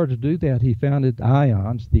 In order to do that, he founded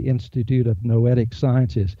IONS, the Institute of Noetic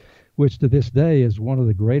Sciences, which to this day is one of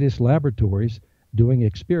the greatest laboratories doing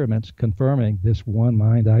experiments confirming this one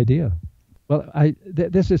mind idea. Well,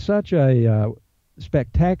 this is such a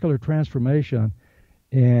spectacular transformation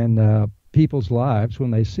in people's lives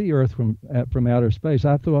when they see Earth from outer space.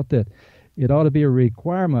 I thought that it ought to be a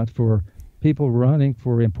requirement for people running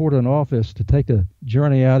for important office to take a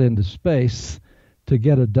journey out into space to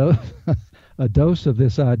get a dose of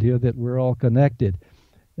this idea that we're all connected.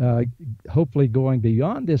 Hopefully going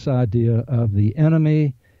beyond this idea of the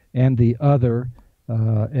enemy and the other,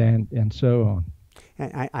 and so on.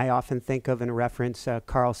 I often think of, in reference,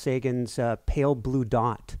 Carl Sagan's pale blue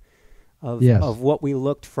dot of what we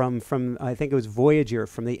looked from, I think it was Voyager,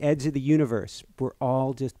 from the edge of the universe. We're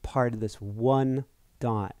all just part of this one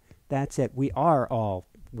dot. That's it. We are all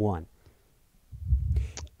one.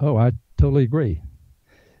 Oh, I totally agree.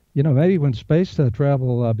 You know, maybe when space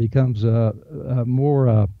travel becomes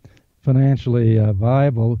more financially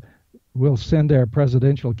viable, we'll send our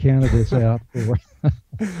presidential candidates out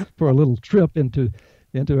for a little trip into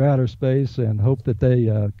outer space and hope that they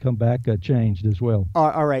come back changed as well.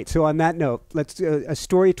 All right. So on that note, let's do a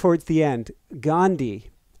story towards the end.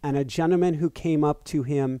 Gandhi and a gentleman who came up to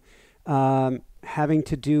him having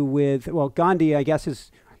to do with, well, Gandhi, I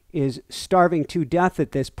guess, is starving to death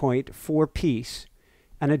at this point for peace,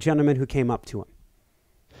 and a gentleman who came up to him.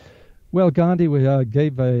 Well, Gandhi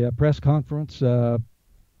gave a press conference. This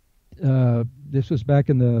was back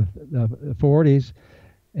in the 40s,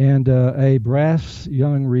 and a brass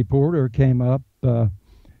young reporter came up and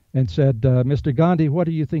said, Mr. Gandhi, what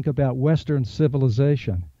do you think about Western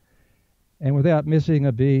civilization? And without missing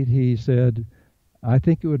a beat, he said, I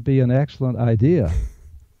think it would be an excellent idea.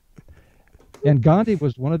 And Gandhi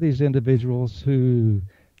was one of these individuals who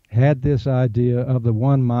had this idea of the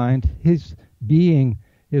one mind. His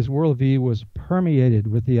worldview was permeated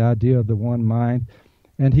with the idea of the one mind,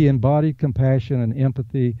 and he embodied compassion and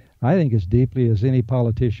empathy, I think, as deeply as any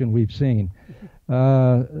politician we've seen.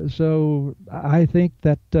 So I think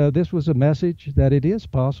that this was a message that it is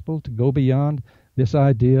possible to go beyond this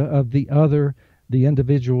idea of the other, the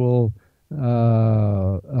individual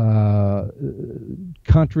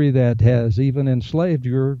country that has even enslaved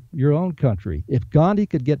your own country. If Gandhi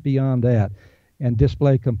could get beyond that and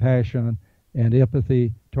display compassion and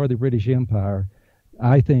empathy toward the British Empire,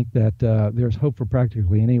 I think that there's hope for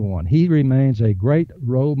practically anyone. He remains a great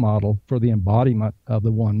role model for the embodiment of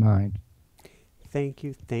the one mind. Thank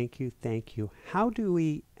you, thank you, thank you. How do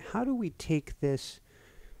we take this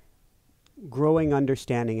growing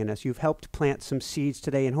understanding in us. You've helped plant some seeds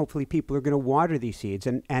today, and hopefully people are going to water these seeds.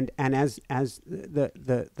 And as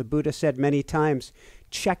the Buddha said many times,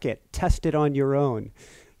 check it, test it on your own.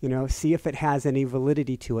 See if it has any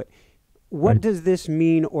validity to it. What does this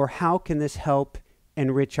mean, or how can this help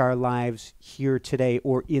enrich our lives here today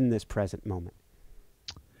or in this present moment?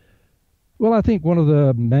 Well, I think one of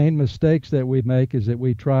the main mistakes that we make is that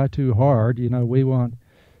we try too hard. We want,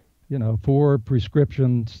 4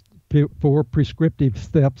 prescriptive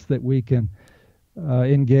steps that we can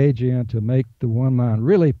engage in to make the one mind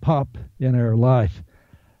really pop in our life.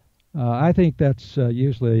 I think that's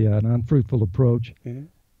usually an unfruitful approach.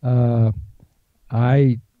 Mm-hmm.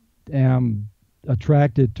 I am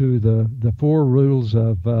attracted to the 4 rules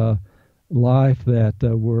of life that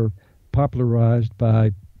were popularized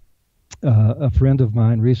by a friend of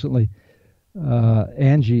mine recently,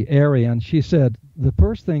 Angie Arian. She said, the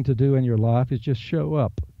first thing to do in your life is just show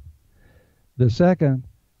up. The second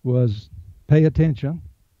was pay attention.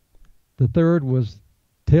 The third was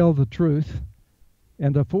tell the truth.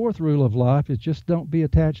 And the 4th rule of life is just don't be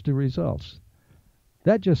attached to results.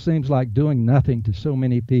 That just seems like doing nothing to so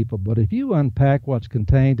many people. But if you unpack what's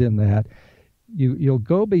contained in that, you'll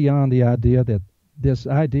go beyond the idea that this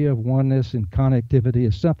idea of oneness and connectivity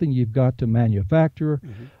is something you've got to manufacture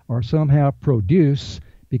or somehow produce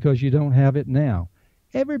because you don't have it now.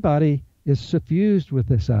 Everybody is suffused with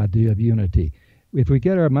this idea of unity. If we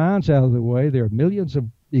get our minds out of the way, there are millions of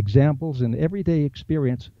examples in everyday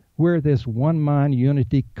experience where this one mind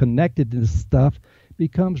unity connectedness stuff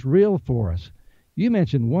becomes real for us. You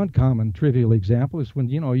mentioned one common trivial example is when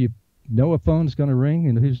you know a phone's going to ring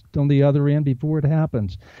and who's on the other end before it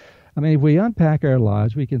happens. I mean, if we unpack our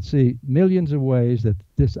lives, we can see millions of ways that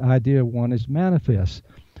this idea of oneness manifests.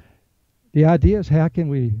 The idea is, how can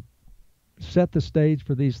we set the stage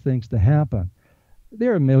for these things to happen?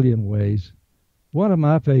 There are a million ways. One of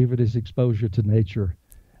my favorite is exposure to nature.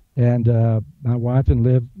 And my wife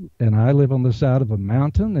and I live on the side of a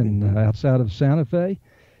mountain and outside of Santa Fe.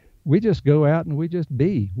 We just go out and we just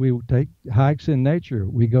be. We take hikes in nature.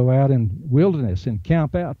 We go out in wilderness and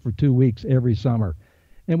camp out for 2 weeks every summer.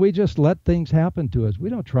 And we just let things happen to us. We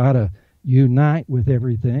don't try to unite with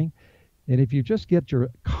everything. And if you just get your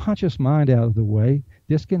conscious mind out of the way,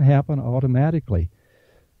 this can happen automatically.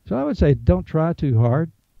 So I would say don't try too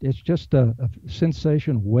hard. It's just a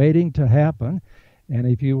sensation waiting to happen. And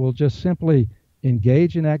if you will just simply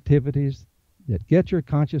engage in activities that get your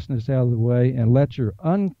consciousness out of the way and let your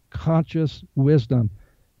unconscious wisdom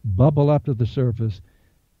bubble up to the surface,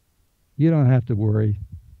 you don't have to worry.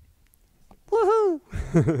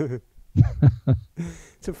 Woohoo!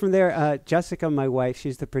 So from there, Jessica, my wife,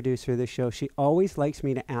 she's the producer of the show. She always likes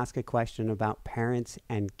me to ask a question about parents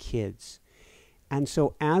and kids. And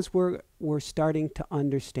so as we're starting to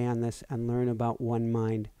understand this and learn about one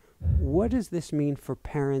mind, what does this mean for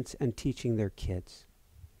parents and teaching their kids?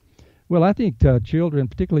 Well, I think children,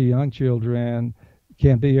 particularly young children,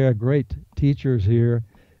 can be great teachers here.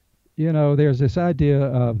 There's this idea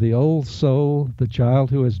of the old soul, the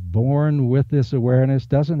child who is born with this awareness,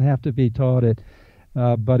 doesn't have to be taught it,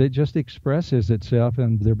 but it just expresses itself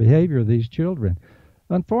in their behavior of these children.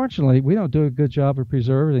 Unfortunately, we don't do a good job of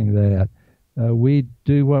preserving that. We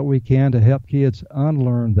do what we can to help kids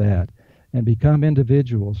unlearn that and become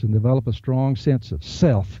individuals and develop a strong sense of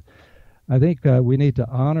self. I think we need to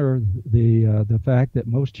honor the fact that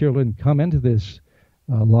most children come into this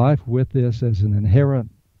life with this as an inherent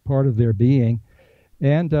part of their being,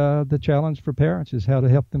 and the challenge for parents is how to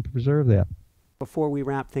help them preserve that. Before we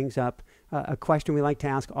wrap things up, a question we like to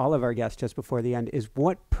ask all of our guests just before the end is,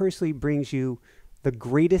 what personally brings you the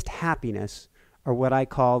greatest happiness, or what I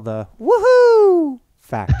call the woohoo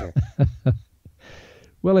factor?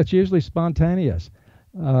 Well, it's usually spontaneous.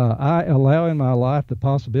 I allow in my life the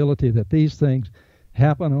possibility that these things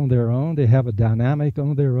happen on their own. They have a dynamic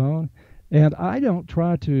on their own. And I don't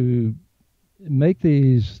try to make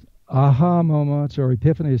these aha moments or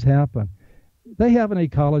epiphanies happen. They have an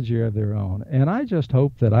ecology of their own. And I just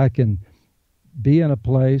hope that I can be in a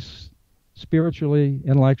place spiritually,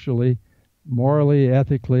 intellectually, morally,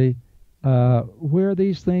 ethically, where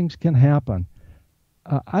these things can happen.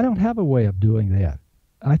 I don't have a way of doing that.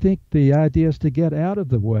 I think the idea is to get out of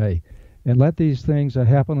the way and let these things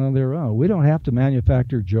happen on their own. We don't have to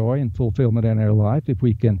manufacture joy and fulfillment in our life if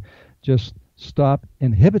we can just stop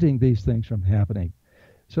inhibiting these things from happening.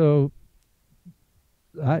 So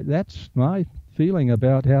that's my feeling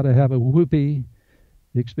about how to have a whoopee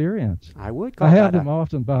experience. I would call I have them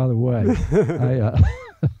often, by the way.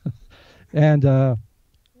 I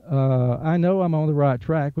know I'm on the right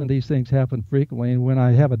track when these things happen frequently, and when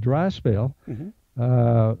I have a dry spell,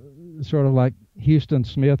 sort of like Houston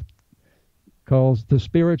Smith calls the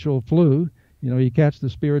spiritual flu. You catch the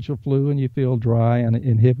spiritual flu and you feel dry and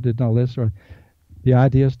inhibited and all this. Or the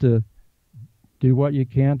idea is to do what you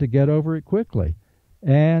can to get over it quickly.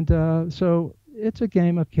 And so it's a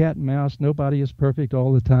game of cat and mouse. Nobody is perfect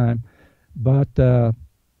all the time. But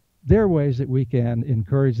there are ways that we can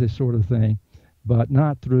encourage this sort of thing, but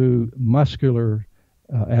not through muscular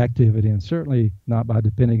activity, and certainly not by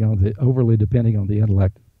overly depending on the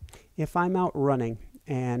intellect. If I'm out running,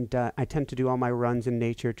 and I tend to do all my runs in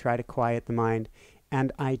nature, try to quiet the mind,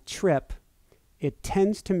 and I trip, it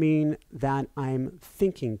tends to mean that I'm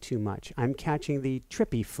thinking too much. I'm catching the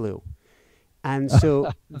trippy flu. And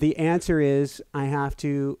so the answer is I have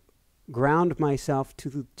to ground myself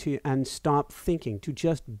to and stop thinking, to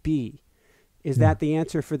just be. Is that the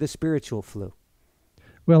answer for the spiritual flu?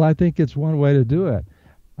 Well, I think it's one way to do it.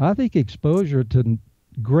 I think exposure to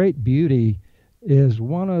great beauty is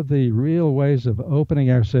one of the real ways of opening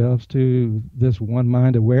ourselves to this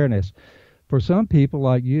one-mind awareness. For some people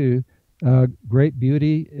like you, great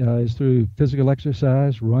beauty is through physical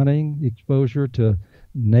exercise, running, exposure to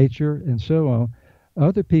nature, and so on.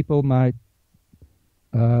 Other people might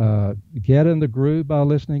get in the groove by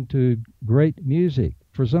listening to great music.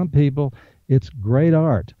 For some people, it's great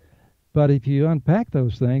art. But if you unpack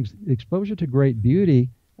those things, exposure to great beauty,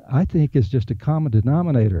 I think, is just a common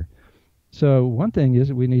denominator. So one thing is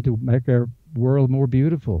that we need to make our world more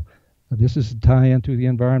beautiful. This is a tie-in to the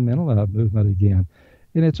environmental movement again.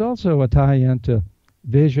 And it's also a tie-in to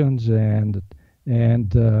visions and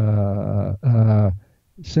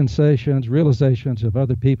sensations, realizations of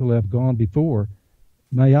other people who have gone before.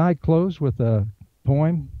 May I close with a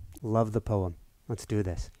poem? Love the poem. Let's do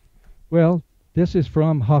this. Well, this is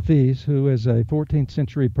from Hafiz, who is a 14th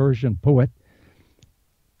century Persian poet.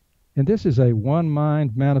 And this is a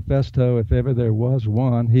one-mind manifesto, if ever there was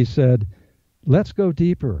one. He said, "Let's go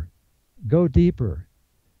deeper,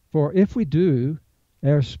 for if we do,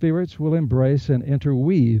 our spirits will embrace and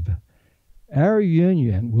interweave. Our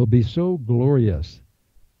union will be so glorious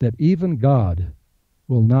that even God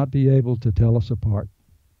will not be able to tell us apart."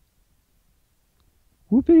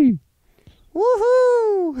 Whoopee!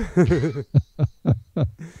 Woohoo!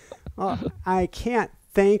 I can't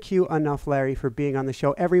thank you enough, Larry, for being on the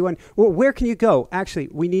show. Everyone, well, where can you go? Actually,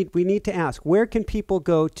 we need to ask, where can people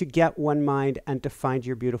go to get One Mind and to find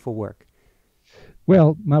your beautiful work?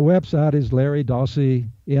 Well, my website is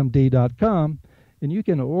larrydossey.md.com, and you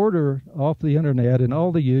can order off the internet and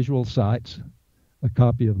all the usual sites a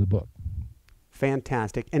copy of the book.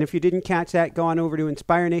 Fantastic. And if you didn't catch that, go on over to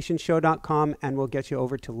inspirenationshow.com and we'll get you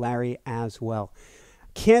over to Larry as well.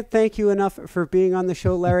 Can't thank you enough for being on the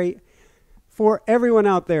show, Larry. For everyone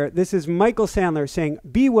out there, this is Michael Sandler saying,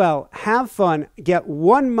 be well, have fun, get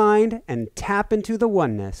one mind, and tap into the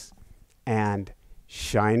oneness, and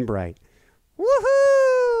shine bright.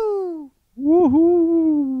 Woohoo!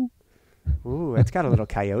 Woohoo! Ooh, it's got a little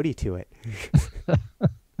coyote to it.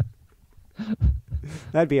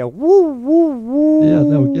 That'd be a woo, woo, woo. Yeah,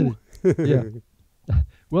 no, get it. Yeah.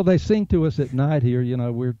 Well, they sing to us at night here.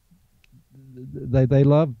 They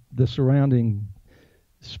love the surrounding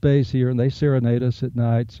space here, and they serenade us at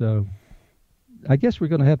night. So I guess we're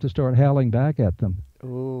going to have to start howling back at them.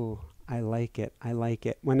 Ooh, I like it. I like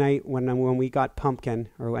it. When we got Pumpkin,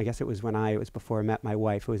 or I guess it was before I met my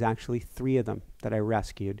wife. It was actually 3 of them that I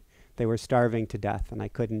rescued. They were starving to death, and I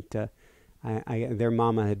couldn't. Their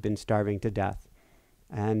mama had been starving to death,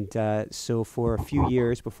 and so for a few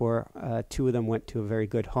years before 2 of them went to a very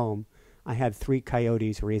good home, I had 3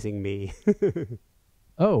 coyotes raising me.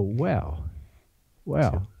 Oh, wow.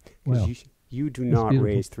 Wow. Well, you do not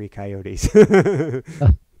raise 3 coyotes.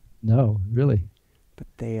 No, really. But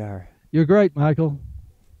they are. You're great, Michael.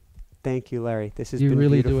 Thank you, Larry. This has been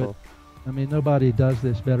really beautiful. Do it. I mean, nobody does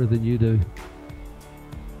this better than you do.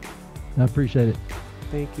 I appreciate it.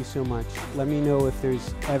 Thank you so much. Let me know if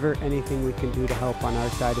there's ever anything we can do to help on our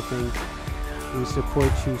side of things. We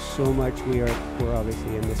support you so much. We're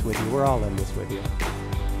obviously in this with you. We're all in this with you.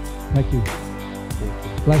 Thank you. Thank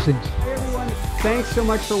you. Blessings. Hey everyone, thanks so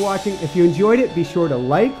much for watching. If you enjoyed it, be sure to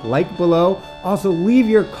like below. Also leave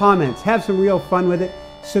your comments. Have some real fun with it.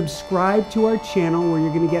 Subscribe to our channel where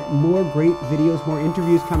you're going to get more great videos, more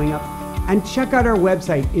interviews coming up. And check out our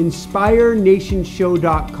website,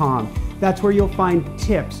 inspirenationshow.com. That's where you'll find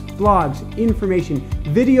tips, blogs, information,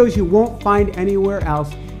 videos you won't find anywhere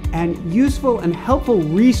else, and useful and helpful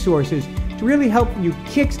resources to really help you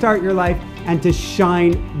kickstart your life and to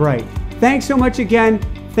shine bright. Thanks so much again.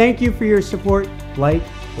 Thank you for your support. Like,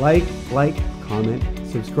 comment,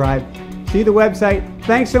 subscribe. See the website.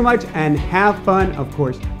 Thanks so much and have fun. Of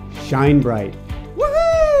course, shine bright.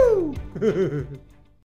 Woohoo!